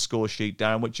get on the score sheet,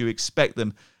 Darren, which you expect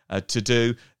them to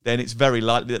do, then it's very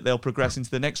likely that they'll progress into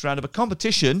the next round of a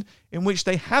competition in which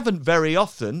they haven't very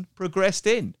often progressed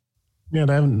in. Yeah,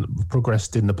 they haven't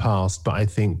progressed in the past, but I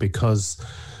think because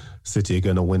City are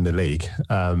going to win the league,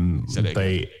 I'm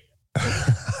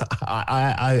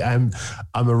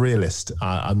a realist.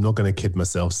 I'm not going to kid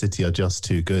myself. City are just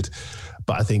too good.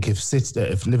 But I think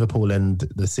if Liverpool end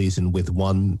the season with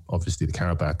one, obviously the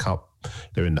Carabao Cup,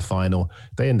 they're in the final.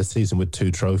 They end the season with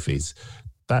 2 trophies.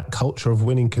 That culture of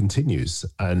winning continues.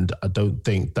 And I don't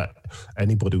think that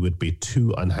anybody would be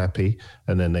too unhappy.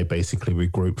 And then they basically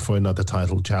regroup for another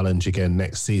title challenge again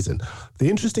next season. The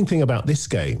interesting thing about this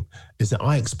game is that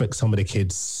I expect some of the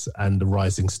kids and the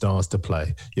rising stars to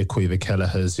play. Your Caoimhe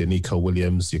Kelleher's, your Nico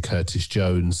Williams, your Curtis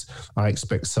Jones. I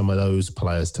expect some of those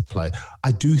players to play.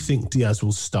 I do think Diaz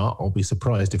will start. I'll be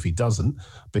surprised if he doesn't,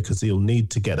 because he'll need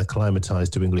to get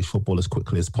acclimatised to English football as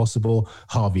quickly as possible.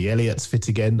 Harvey Elliott's fit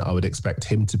again. I would expect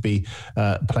him to be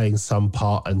playing some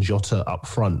part, and Jota up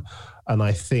front. And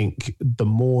I think the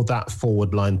more that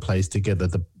forward line plays together,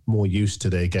 the more used to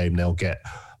their game they'll get.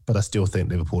 But I still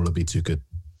think Liverpool will be too good.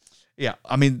 Yeah,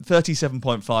 I mean,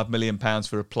 £37.5 million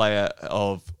for a player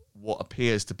of what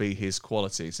appears to be his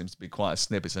quality seems to be quite a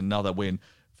snip. It's another win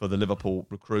for the Liverpool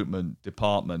recruitment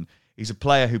department. He's a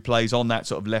player who plays on that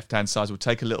sort of left-hand side, will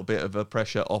take a little bit of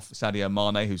pressure off Sadio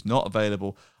Mane, who's not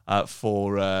available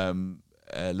for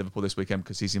Liverpool this weekend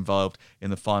because he's involved in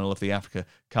the final of the Africa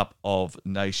Cup of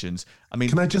Nations. I mean,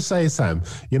 can I just say, Sam,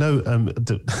 we know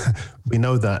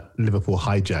that Liverpool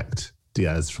hijacked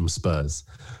Diaz from Spurs.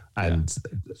 And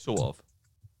sort of.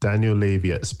 Daniel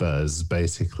Levy at Spurs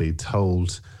basically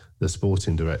told the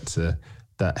sporting director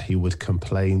that he would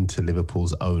complain to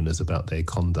Liverpool's owners about their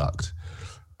conduct.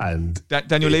 And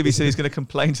Daniel Levy said he's going to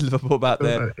complain to Liverpool about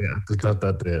their...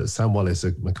 Yeah, Sam Wallace,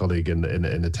 my colleague in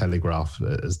the Telegraph,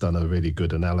 has done a really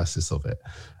good analysis of it.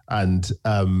 And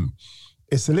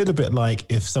it's a little bit like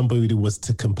if somebody was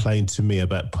to complain to me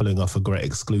about pulling off a great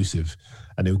exclusive,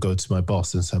 and he'll go to my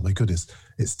boss and say, my goodness,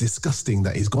 it's disgusting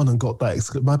that he's gone and got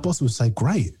that. My boss would say,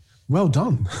 great, well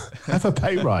done. Have a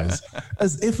pay rise.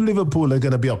 As if Liverpool are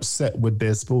going to be upset with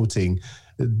their sporting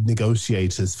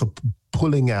negotiators for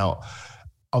pulling out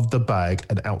of the bag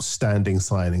an outstanding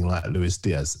signing like Luis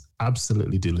Diaz.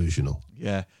 Absolutely delusional.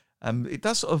 Yeah. It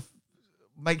does sort of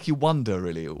make you wonder,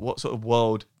 really, what sort of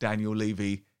world Daniel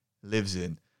Levy lives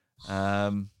in.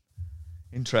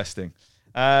 Interesting.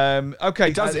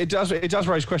 Okay, it does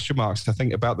raise question marks, I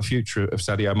think, about the future of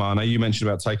Sadio Mane. You mentioned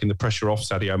about taking the pressure off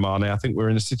Sadio Mane. I think we're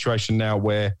in a situation now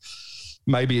where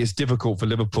maybe it's difficult for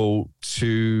Liverpool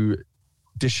to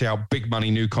dish out big money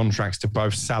new contracts to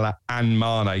both Salah and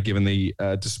Mane, given the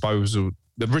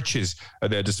riches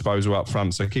at their disposal up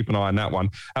front. So keep an eye on that one.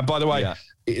 And by the way,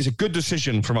 It is a good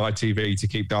decision from ITV to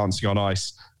keep Dancing on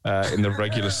Ice in the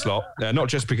regular slot. Not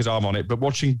just because I'm on it, but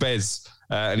watching Bez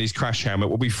and his crash helmet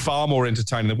will be far more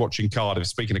entertaining than watching Cardiff.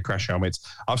 Speaking of crash helmets,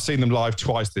 I've seen them live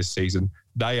twice this season.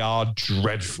 They are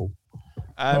dreadful.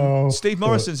 Steve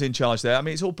Morrison's in charge there. I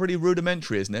mean, it's all pretty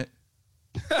rudimentary, isn't it?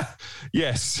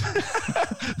 Yes.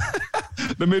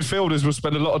 The midfielders will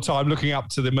spend a lot of time looking up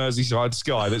to the Merseyside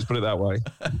sky. Let's put it that way.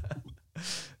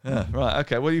 Right.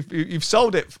 Okay. Well, you've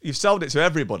sold it. You've sold it to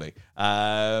everybody.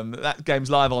 That game's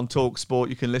live on TalkSport.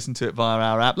 You can listen to it via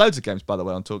our app. Loads of games, by the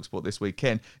way, on TalkSport this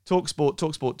weekend.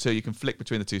 TalkSport 2. You can flick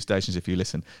between the two stations if you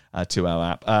listen to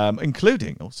our app,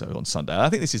 including also on Sunday. I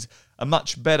think this is a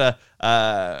much better,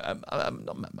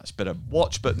 not much better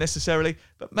watch, but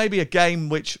maybe a game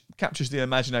which captures the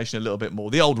imagination a little bit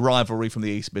more. The old rivalry from the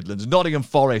East Midlands, Nottingham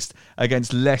Forest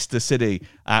against Leicester City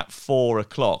at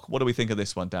 4:00. What do we think of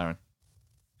this one, Darren?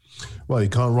 Well, you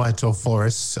can't write off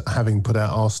Forest having put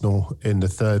out Arsenal in the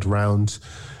third round,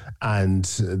 and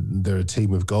they're a team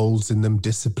with goals in them,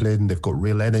 discipline. They've got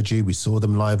real energy. We saw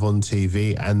them live on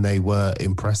TV, and they were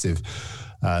impressive.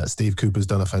 Steve Cooper's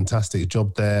done a fantastic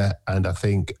job there, and I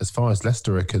think as far as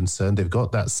Leicester are concerned, they've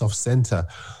got that soft centre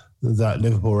that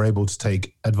Liverpool are able to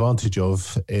take advantage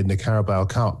of in the Carabao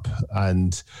Cup.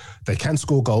 And they can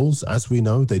score goals, as we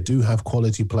know. They do have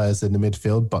quality players in the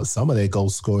midfield, but some of their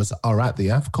goal scorers are at the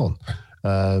AFCON.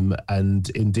 And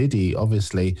Ndidi,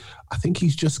 obviously, I think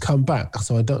he's just come back,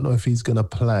 so I don't know if he's going to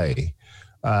play.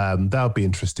 That would be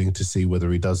interesting to see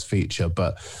whether he does feature,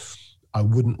 but I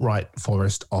wouldn't write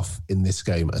Forest off in this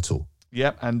game at all.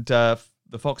 Yep, and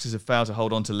the Foxes have failed to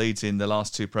hold on to leads in the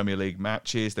last two Premier League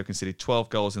matches. They've conceded 12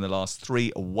 goals in the last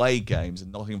 3 away games.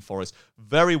 And Nottingham Forest,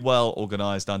 very well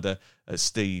organised under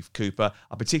Steve Cooper.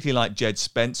 I particularly like Jed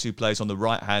Spence, who plays on the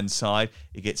right-hand side.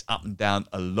 He gets up and down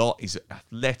a lot. He's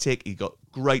athletic. He got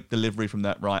great delivery from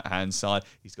that right-hand side.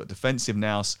 He's got defensive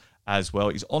nous as well.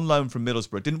 He's on loan from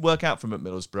Middlesbrough. It didn't work out for him at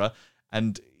Middlesbrough.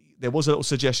 And there was a little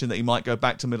suggestion that he might go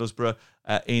back to Middlesbrough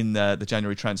in the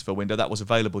January transfer window. That was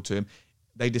available to him.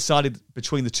 They decided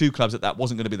between the two clubs that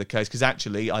wasn't going to be the case, because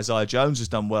actually Isaiah Jones has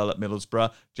done well at Middlesbrough.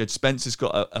 Jed Spencer's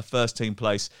got a first-team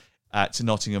place at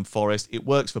Nottingham Forest. It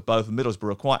works for both, and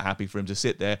Middlesbrough are quite happy for him to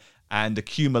sit there and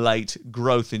accumulate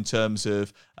growth in terms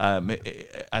of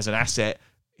as an asset.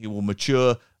 He will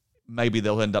mature. Maybe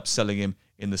they'll end up selling him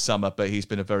in the summer, but he's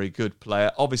been a very good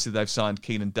player. Obviously, they've signed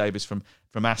Keenan Davis from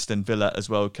Aston Villa as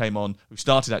well, who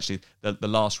started actually the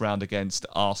last round against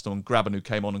Arsenal, and Graben, who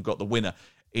came on and got the winner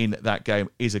in that game,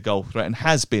 is a goal threat and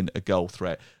has been a goal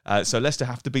threat. So Leicester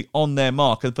have to be on their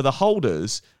mark. And for the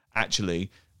holders,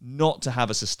 actually, not to have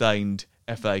a sustained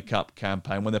FA Cup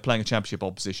campaign when they're playing a championship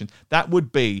opposition, that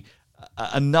would be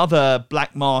another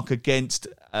black mark against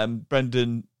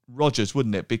Brendan Rodgers,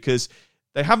 wouldn't it? Because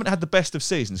they haven't had the best of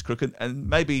seasons, Crook, and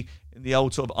maybe in the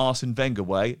old sort of Arsene Wenger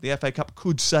way, the FA Cup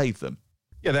could save them.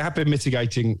 Yeah, there have been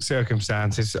mitigating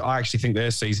circumstances. I actually think their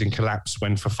season collapsed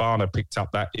when Fofana picked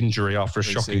up that injury after a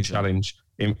shocking challenge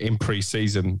in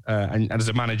pre-season. And as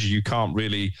a manager, you can't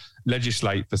really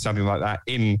legislate for something like that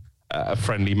in a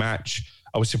friendly match.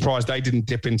 I was surprised they didn't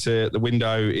dip into the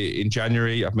window in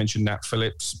January. I've mentioned Nat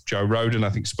Phillips, Joe Rodon. I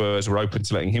think Spurs were open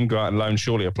to letting him go out and loan,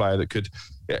 surely a player that could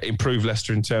improve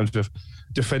Leicester in terms of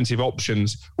defensive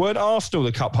options. Weren't Arsenal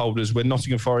the cup holders when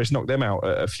Nottingham Forest knocked them out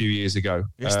a few years ago?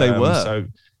 Yes, they were.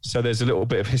 So there's a little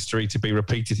bit of history to be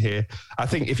repeated here. I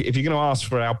think if you're going to ask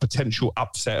for our potential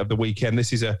upset of the weekend,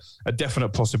 this is a definite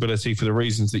possibility for the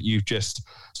reasons that you've just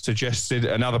suggested.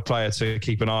 Another player to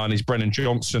keep an eye on is Brennan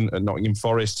Johnson at Nottingham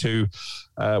Forest, who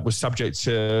was subject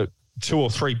to 2 or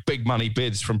 3 big money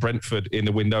bids from Brentford in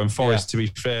the window, and Forest, to be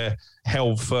fair,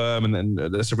 held firm, and then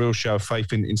there's a real show of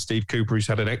faith in Steve Cooper, who's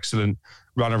had an excellent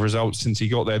run of results since he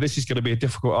got there. This is going to be a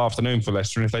difficult afternoon for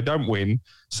Leicester, and if they don't win,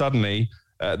 suddenly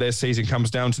their season comes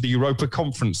down to the Europa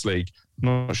Conference League.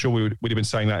 I'm not sure we'd have been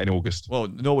saying that in August. Well,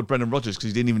 nor would Brendan Rodgers, because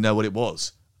he didn't even know what it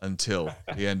was until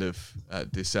the end of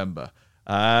December.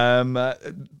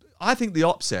 I think the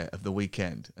upset of the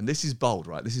weekend, and this is bold,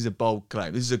 right? This is a bold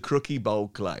claim. This is a Crookie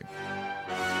bold claim.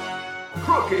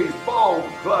 Crookie's bold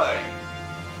claim.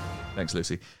 Thanks,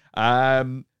 Lucy.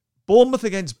 Bournemouth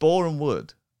against Boreham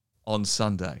Wood on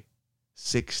Sunday,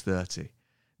 6:30.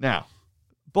 Now,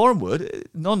 Boreham Wood,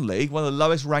 non-league, one of the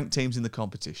lowest ranked teams in the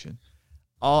competition,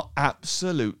 are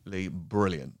absolutely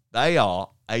brilliant. They are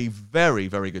a very,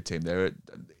 very good team. They're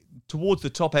towards the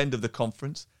top end of the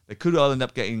conference. They could end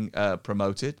up getting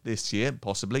promoted this year,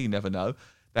 possibly. You never know.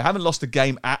 They haven't lost a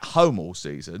game at home all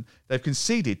season. They've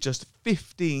conceded just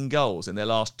 15 goals in their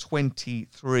last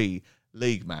 23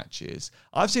 league matches.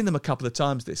 I've seen them a couple of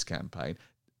times this campaign.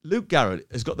 Luke Garrett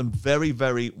has got them very,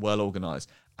 very well organised.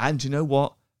 And you know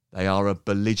what? They are a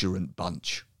belligerent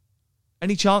bunch.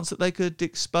 Any chance that they could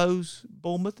expose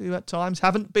Bournemouth, who at times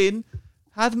haven't been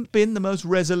the most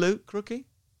resolute, Crookie?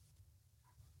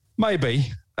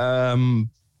 Maybe.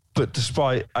 But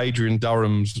despite Adrian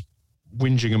Durham's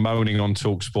whinging and moaning on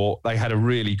TalkSport, they had a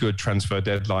really good transfer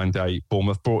deadline day.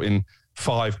 Bournemouth brought in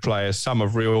 5 players, some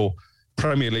of real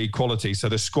Premier League quality. So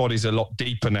the squad is a lot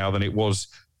deeper now than it was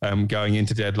going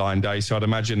into deadline day. So I'd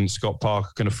imagine Scott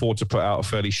Parker can afford to put out a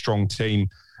fairly strong team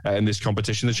in this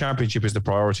competition. The Championship is the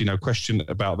priority, no question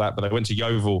about that. But they went to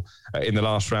Yeovil in the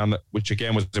last round, which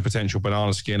again was a potential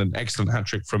banana skin. An excellent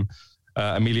hat-trick from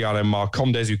Emiliano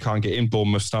Marcondes, who can't get in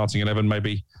Bournemouth starting 11,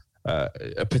 maybe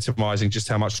epitomising just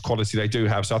how much quality they do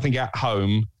have. So I think at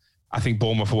home, I think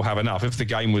Bournemouth will have enough. If the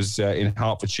game was in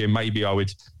Hertfordshire, maybe I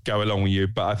would go along with you,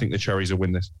 but I think the Cherries will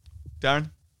win this.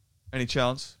 Darren, any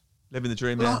chance? Living the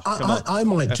dream there? I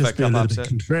might just be a little bit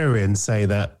contrarian and say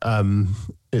that,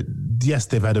 yes,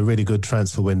 they've had a really good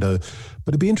transfer window, but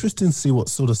it'd be interesting to see what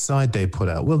sort of side they put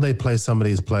out. Will they play some of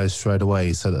these players straight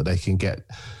away so that they can get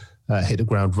hit the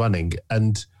ground running?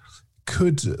 And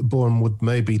could Bournemouth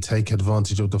maybe take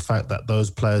advantage of the fact that those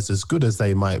players, as good as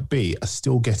they might be, are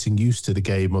still getting used to the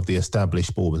game of the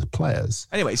established Bournemouth players?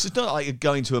 Anyway, it's not like you're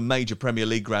going to a major Premier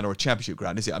League ground or a Championship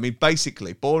ground, is it? I mean,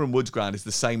 basically, Boreham Wood's ground is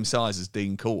the same size as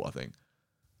Dean Court, I think.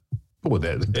 Oh,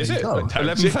 is it?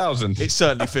 11,000? It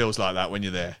certainly feels like that when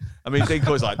you're there. I mean, Dean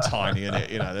Court's like tiny, isn't it?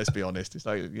 You know, let's be honest. It's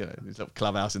like, you know, there's a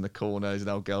clubhouse in the corner. There's an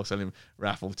old girl selling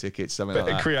raffle tickets, something like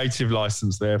that. A creative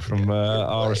license there from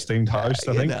our esteemed host,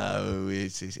 I think. No,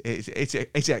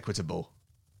 it's equitable.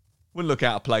 Wouldn't look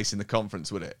out of place in the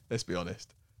conference, would it? Let's be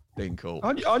honest. Dean Court.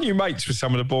 Aren't you mates with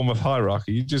some of the Bournemouth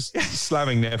hierarchy? You're just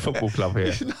slamming their football club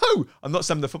here. No, I'm not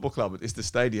slamming the football club. It's the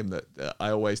stadium that I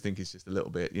always think is just a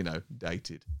little bit, you know,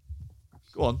 dated.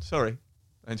 Go on, sorry.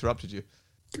 I interrupted you.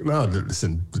 No,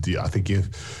 listen, I think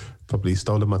you've probably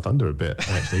stolen my thunder a bit,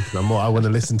 actually, because I want to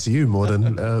listen to you more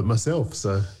than myself,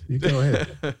 so you go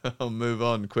ahead. I'll move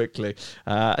on quickly.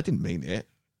 I didn't mean it.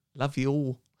 Love you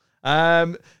all.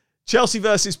 Chelsea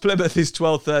versus Plymouth is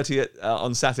 12:30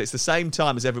 on Saturday. It's the same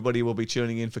time as everybody will be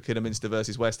tuning in for Kidderminster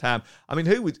versus West Ham. I mean,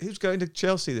 who's going to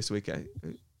Chelsea this weekend?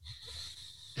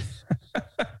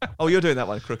 Oh, you're doing that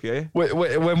one, Crookie, are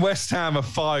you? When West Ham are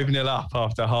 5-0 up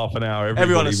after half an hour,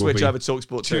 everyone will switch over to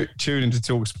TalkSport 2. Tune into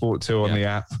TalkSport 2 on the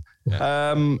app.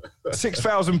 Yeah.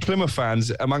 6,000 Plymouth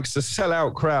fans amongst a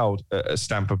sellout crowd at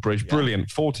Stamford Bridge.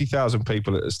 Brilliant. 40,000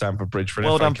 people at Stamford Bridge for an FA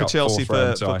Cup. Well done for Chelsea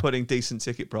for putting decent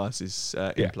ticket prices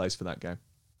in place for that game.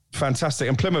 Fantastic.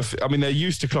 And Plymouth, I mean, they're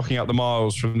used to clocking out the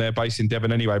miles from their base in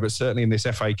Devon anyway, but certainly in this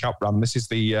FA Cup run, this is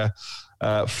the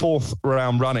fourth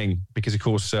round running because, of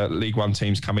course, League One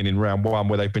teams come in round one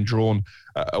where they've been drawn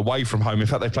away from home. In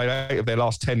fact, they've played 8 of their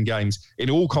last 10 games in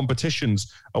all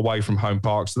competitions away from home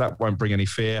parks, so that won't bring any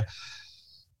fear.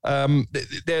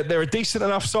 They're a decent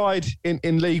enough side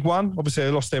in League One. Obviously,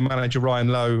 they lost their manager, Ryan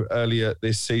Lowe, earlier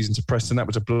this season to Preston. That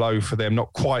was a blow for them.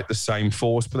 Not quite the same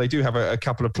force, but they do have a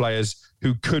couple of players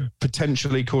who could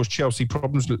potentially cause Chelsea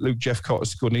problems. Luke Jeffcott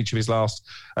has scored in each of his last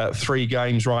 3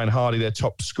 games. Ryan Hardy, their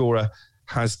top scorer,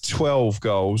 has 12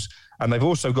 goals. And they've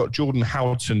also got Jordan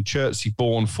Houghton,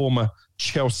 Chertsey-born, former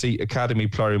Chelsea Academy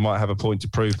player who might have a point to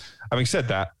prove. Having said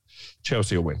that,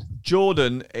 Chelsea will win.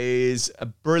 Jordan is a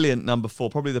brilliant number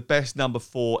 4, probably the best number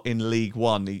 4 in League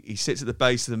One. He sits at the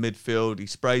base of the midfield. He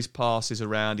sprays passes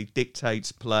around. He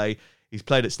dictates play. He's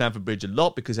played at Stamford Bridge a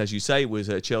lot because, as you say, was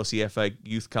a Chelsea FA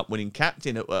Youth Cup winning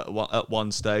captain at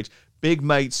one stage. Big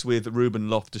mates with Ruben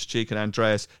Loftus-Cheek and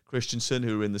Andreas Christensen,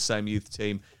 who are in the same youth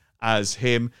team as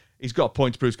him. He's got a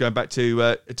point to prove going back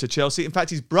to Chelsea. In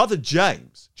fact, his brother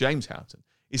James Houghton,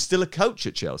 is still a coach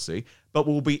at Chelsea, but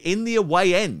will be in the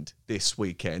away end this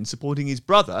weekend supporting his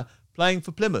brother playing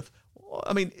for Plymouth.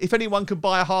 I mean, if anyone can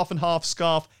buy a half and half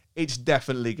scarf, it's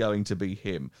definitely going to be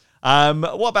him.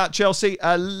 What about Chelsea?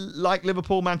 Like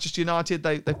Liverpool, Manchester United,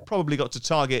 they've probably got to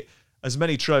target as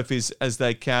many trophies as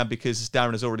they can because, as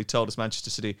Darren has already told us, Manchester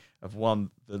City have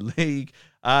won the league.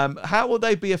 How will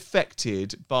they be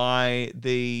affected by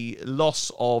the loss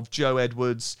of Joe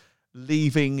Edwards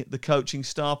leaving the coaching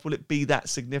staff? Will it be that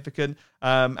significant?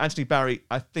 Anthony Barry,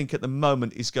 I think at the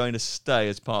moment, is going to stay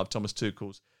as part of Thomas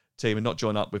Tuchel's team and not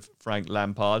join up with Frank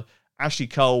Lampard. Ashley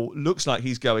Cole looks like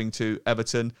he's going to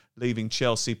Everton, leaving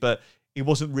Chelsea, but he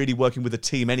wasn't really working with the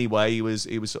team anyway. He was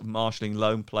sort of marshalling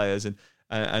loan players and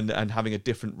having a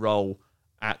different role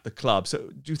at the club. So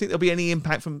do you think there'll be any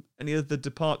impact from any of the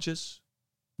departures?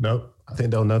 No, I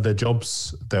think they'll know their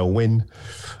jobs. They'll win.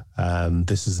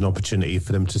 This is an opportunity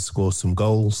for them to score some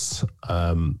goals,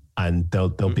 and they'll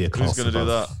be a class above. Who's going to do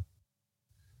that?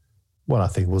 Well, I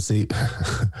think we'll see.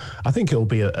 I think it'll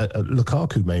be a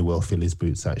Lukaku may well fill his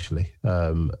boots actually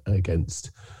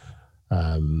against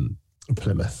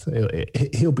Plymouth.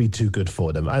 He'll be too good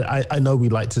for them. I know we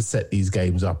like to set these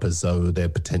games up as though they're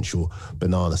potential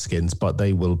banana skins, but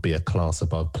they will be a class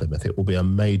above Plymouth. It will be a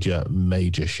major,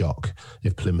 major shock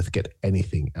if Plymouth get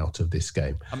anything out of this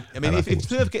game. I mean, if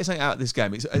Plymouth get something out of this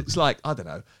game, it's like, I don't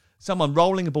know, someone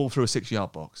rolling a ball through a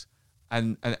 6-yard box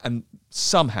and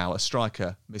somehow a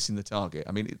striker missing the target.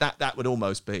 I mean, that would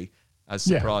almost be as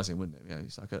surprising, wouldn't it? You know,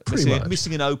 it's like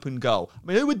missing an open goal. I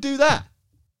mean, who would do that?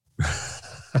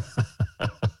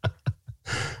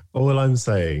 All I'm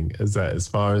saying is that as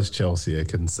far as Chelsea are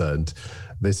concerned,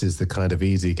 this is the kind of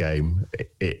easy game,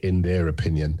 in their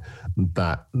opinion,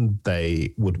 that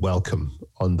they would welcome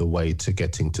on the way to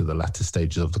getting to the latter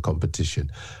stages of the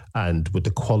competition. And with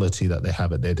the quality that they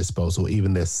have at their disposal,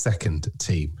 even their second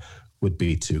team would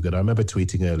be too good. I remember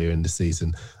tweeting earlier in the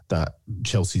season that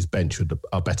Chelsea's bench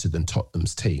are better than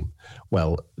Tottenham's team.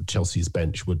 Well, Chelsea's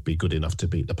bench would be good enough to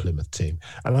beat the Plymouth team.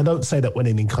 And I don't say that with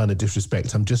any kind of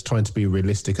disrespect. I'm just trying to be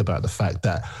realistic about the fact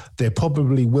that there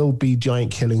probably will be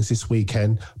giant killings this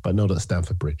weekend, but not at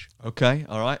Stamford Bridge. Okay,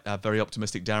 all right. Very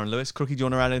optimistic, Darren Lewis. Crookie, do you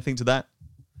want to add anything to that?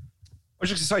 I was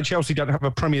just going to say, Chelsea don't have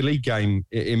a Premier League game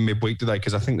in midweek, do they?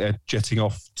 Because I think they're jetting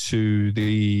off to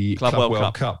the Club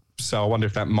World Cup. So I wonder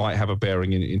if that might have a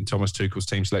bearing in Thomas Tuchel's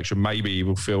team selection. Maybe he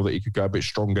will feel that he could go a bit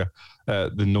stronger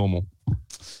than normal.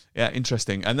 Yeah,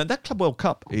 interesting. And then that Club World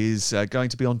Cup is going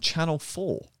to be on Channel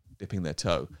 4, dipping their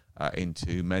toe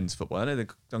into men's football. I know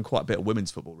they've done quite a bit of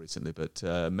women's football recently, but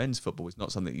men's football is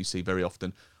not something you see very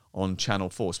often on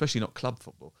Channel 4, especially not club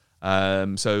football.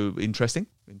 So interesting.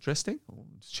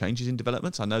 Changes in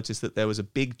developments. I noticed that there was a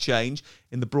big change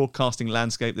in the broadcasting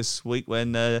landscape this week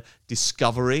when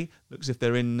Discovery looks as if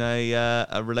they're in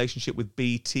a relationship with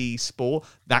BT Sport.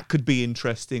 That could be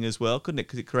interesting as well, couldn't it?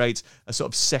 Because it creates a sort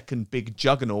of second big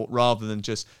juggernaut rather than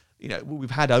just,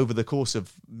 we've had over the course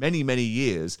of many, many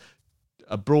years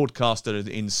a broadcaster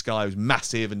in Sky who's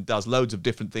massive and does loads of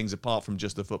different things apart from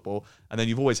just the football. And then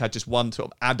you've always had just one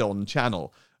sort of add-on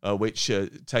channel, which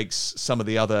takes some of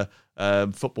the other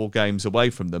football games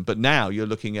away from them. But now you're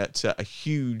looking at a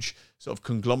huge sort of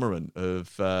conglomerate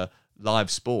of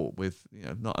live sport with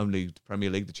not only the Premier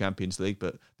League, the Champions League,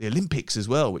 but the Olympics as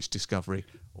well, which Discovery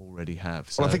already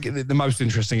have. So, well, I think the most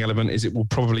interesting element is it will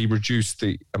probably reduce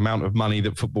the amount of money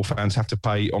that football fans have to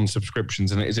pay on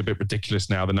subscriptions. And it is a bit ridiculous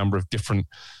now, the number of different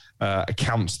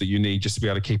accounts that you need just to be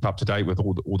able to keep up to date with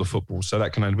all the football. So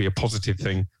that can only be a positive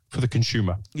thing for the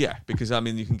consumer. Yeah, because,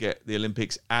 you can get the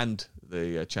Olympics and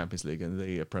the Champions League and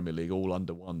the Premier League all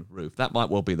under one roof. That might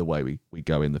well be the way we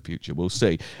go in the future. We'll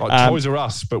see. Like Toys R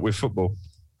Us, but with football.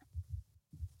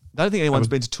 I don't think anyone's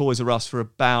been to Toys R Us for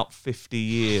about 50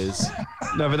 years.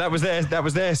 No, but that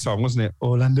was their song, wasn't it?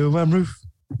 All under one roof.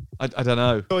 I don't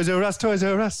know. Toys R Us, Toys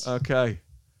R Us. Okay.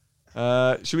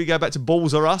 Should we go back to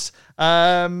Balls or Us?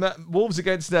 Wolves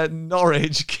against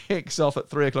Norwich kicks off at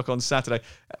 3:00 on Saturday.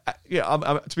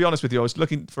 To be honest with you, I was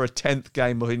looking for a 10th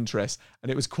game of interest, and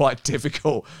it was quite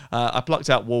difficult. I plucked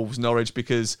out Wolves Norwich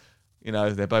because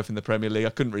they're both in the Premier League. I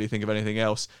couldn't really think of anything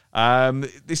else.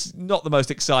 This is not the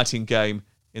most exciting game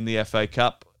in the FA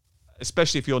Cup,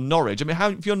 especially if you're Norwich.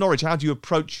 If you're Norwich, how do you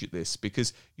approach this?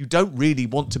 Because you don't really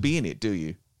want to be in it, do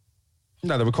you?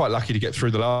 No, they were quite lucky to get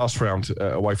through the last round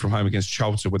away from home against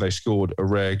Charlton, where they scored a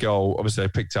rare goal. Obviously, they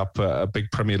picked up a big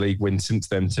Premier League win since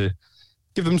then to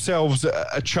give themselves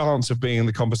a chance of being in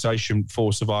the conversation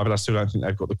for survival. I still don't think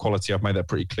they've got the quality. I've made that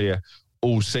pretty clear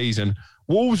all season.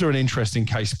 Wolves are an interesting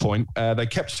case point. They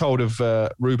kept hold of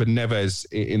Ruben Neves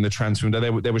in the transfer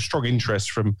window. There was strong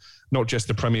interest from not just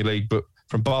the Premier League, but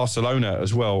from Barcelona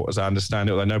as well, as I understand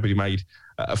it, although nobody made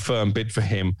a firm bid for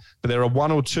him. But there are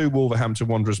one or two Wolverhampton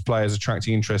Wanderers players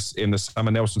attracting interest in the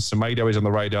summer. Nelson Semedo is on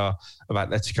the radar of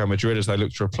Atletico Madrid as they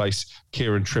look to replace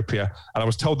Kieran Trippier. And I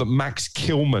was told that Max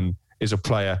Kilman is a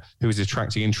player who is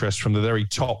attracting interest from the very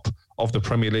top of the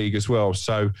Premier League as well.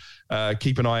 So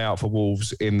keep an eye out for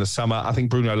Wolves in the summer. I think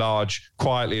Bruno Lage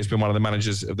quietly has been one of the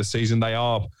managers of the season. They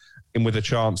are in with a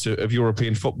chance of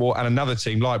European football, and another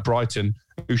team like Brighton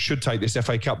who should take this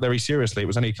FA Cup very seriously. It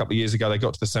was only a couple of years ago they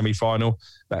got to the semi-final,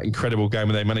 that incredible game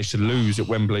where they managed to lose at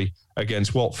Wembley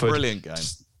against Watford. Brilliant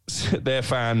game. Their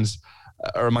fans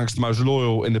are amongst the most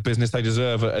loyal in the business. They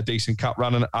deserve a decent cup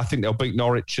run, and I think they'll beat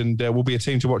Norwich, and will be a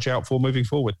team to watch out for moving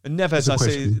forward. And Neves, I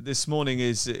see this morning,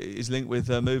 is linked with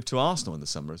a move to Arsenal in the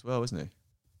summer as well, isn't he?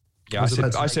 Yeah,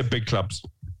 I said big clubs.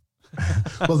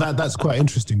 Well, that's quite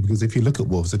interesting because if you look at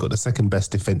Wolves, they've got the second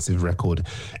best defensive record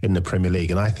in the Premier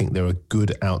League, and I think they're a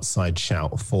good outside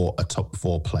shout for a top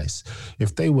 4 place.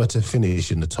 If they were to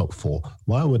finish in the top 4,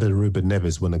 why would a Ruben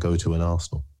Neves want to go to an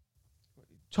Arsenal?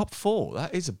 Top 4?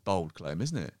 That is a bold claim,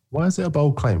 isn't it? Why is it a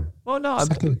bold claim? Well, no,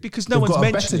 because no one's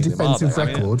mentioning them, got a better defensive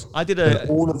record than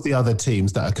all of the other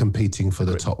teams that are competing for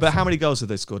the top 4. But how many goals have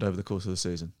they scored over the course of the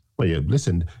season? Well, yeah,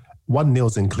 listen,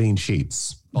 1-0s and clean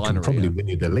sheets can probably win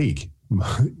you the league.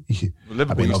 I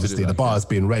mean, obviously the bar has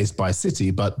been raised by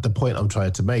City, but the point I'm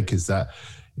trying to make is that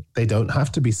they don't have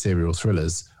to be serial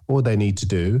thrillers. All they need to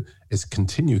do is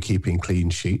continue keeping clean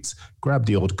sheets, grab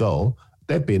the odd goal.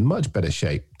 They'd be in much better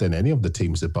shape than any of the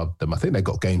teams above them. I think they've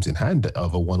got games in hand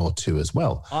over 1 or 2 as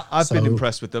well. I've been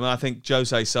impressed with them. I think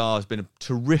Jose Sarr has been a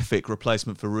terrific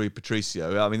replacement for Rui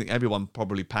Patricio. I mean, everyone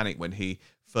probably panicked when he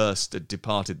first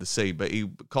departed the sea, but he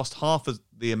cost half of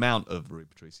the amount of Rui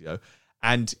Patricio,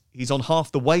 and he's on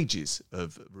half the wages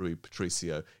of Rui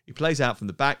Patricio. He plays out from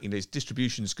the back. His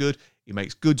distribution's good. He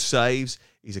makes good saves.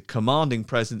 He's a commanding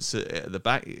presence at the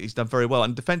back. He's done very well.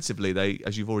 And defensively, they,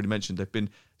 as you've already mentioned, they've been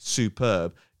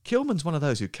superb. Kilman's one of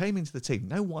those who came into the team.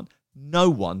 No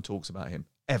one talks about him,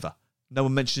 ever. No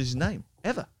one mentions his name,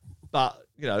 ever. But,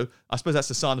 I suppose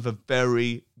that's a sign of a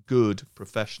very good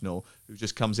professional who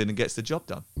just comes in and gets the job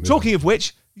done. Yeah. Talking of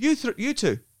which, you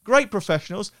two, great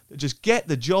professionals that just get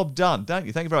the job done, don't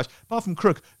you? Thank you very much. Apart from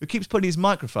Crook, who keeps putting his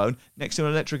microphone next to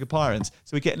an electric appliance,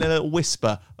 so we're getting a little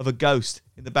whisper of a ghost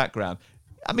in the background.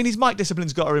 I mean, his mic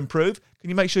discipline's got to improve. Can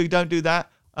you make sure you don't do that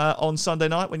on Sunday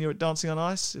night when you're at Dancing on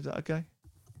Ice? Is that okay?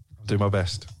 I'll do my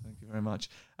best. Thank you very much.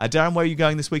 Darren, where are you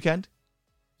going this weekend?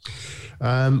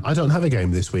 I don't have a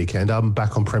game this weekend. I'm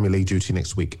back on Premier League duty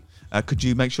next week. Could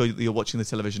you make sure that you're watching the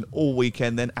television all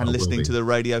weekend then and listening to the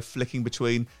radio, flicking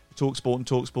between TalkSport and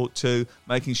TalkSport 2,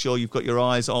 making sure you've got your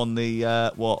eyes on the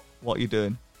what are you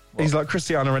doing? What? He's like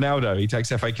Cristiano Ronaldo. He takes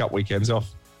FA Cup weekends off.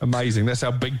 Amazing. That's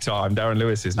how big time Darren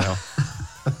Lewis is now.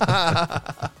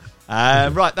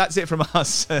 Right, that's it from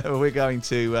us. We're going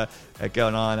to go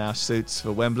and iron our suits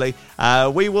for Wembley.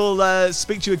 We will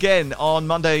speak to you again on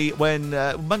Monday when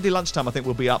Monday lunchtime, I think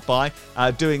we'll be up by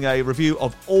doing a review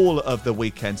of all of the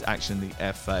weekend's action in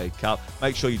the FA Cup.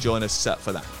 Make sure you join us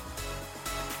for that.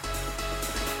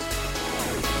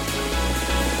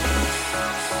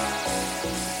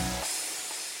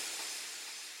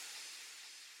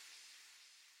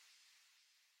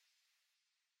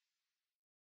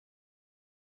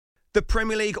 The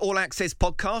Premier League All Access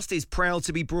podcast is proud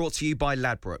to be brought to you by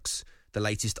Ladbrokes. The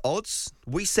latest odds,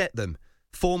 we set them.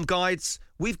 Form guides,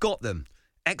 we've got them.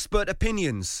 Expert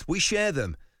opinions, we share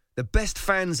them. The best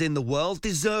fans in the world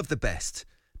deserve the best.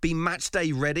 Be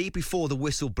matchday ready before the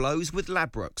whistle blows with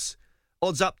Ladbrokes.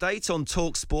 Odds update on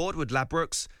TalkSport with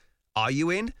Ladbrokes. Are you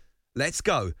in? Let's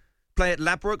go. Play at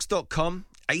ladbrokes.com.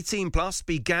 18 plus.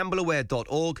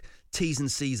 BeGambleAware.org. T's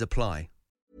and C's apply.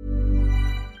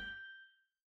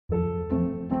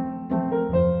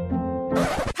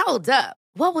 Hold up.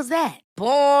 What was that?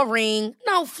 Boring.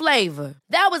 No flavor.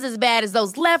 That was as bad as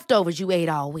those leftovers you ate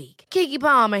all week. Keke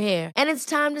Palmer here. And it's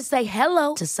time to say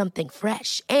hello to something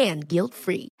fresh and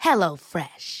guilt-free. Hello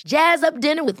Fresh. Jazz up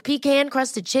dinner with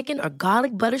pecan-crusted chicken or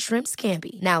garlic butter shrimp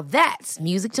scampi. Now that's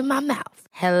music to my mouth.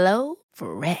 Hello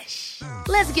Fresh.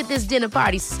 Let's get this dinner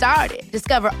party started.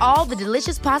 Discover all the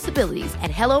delicious possibilities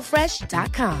at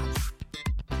HelloFresh.com.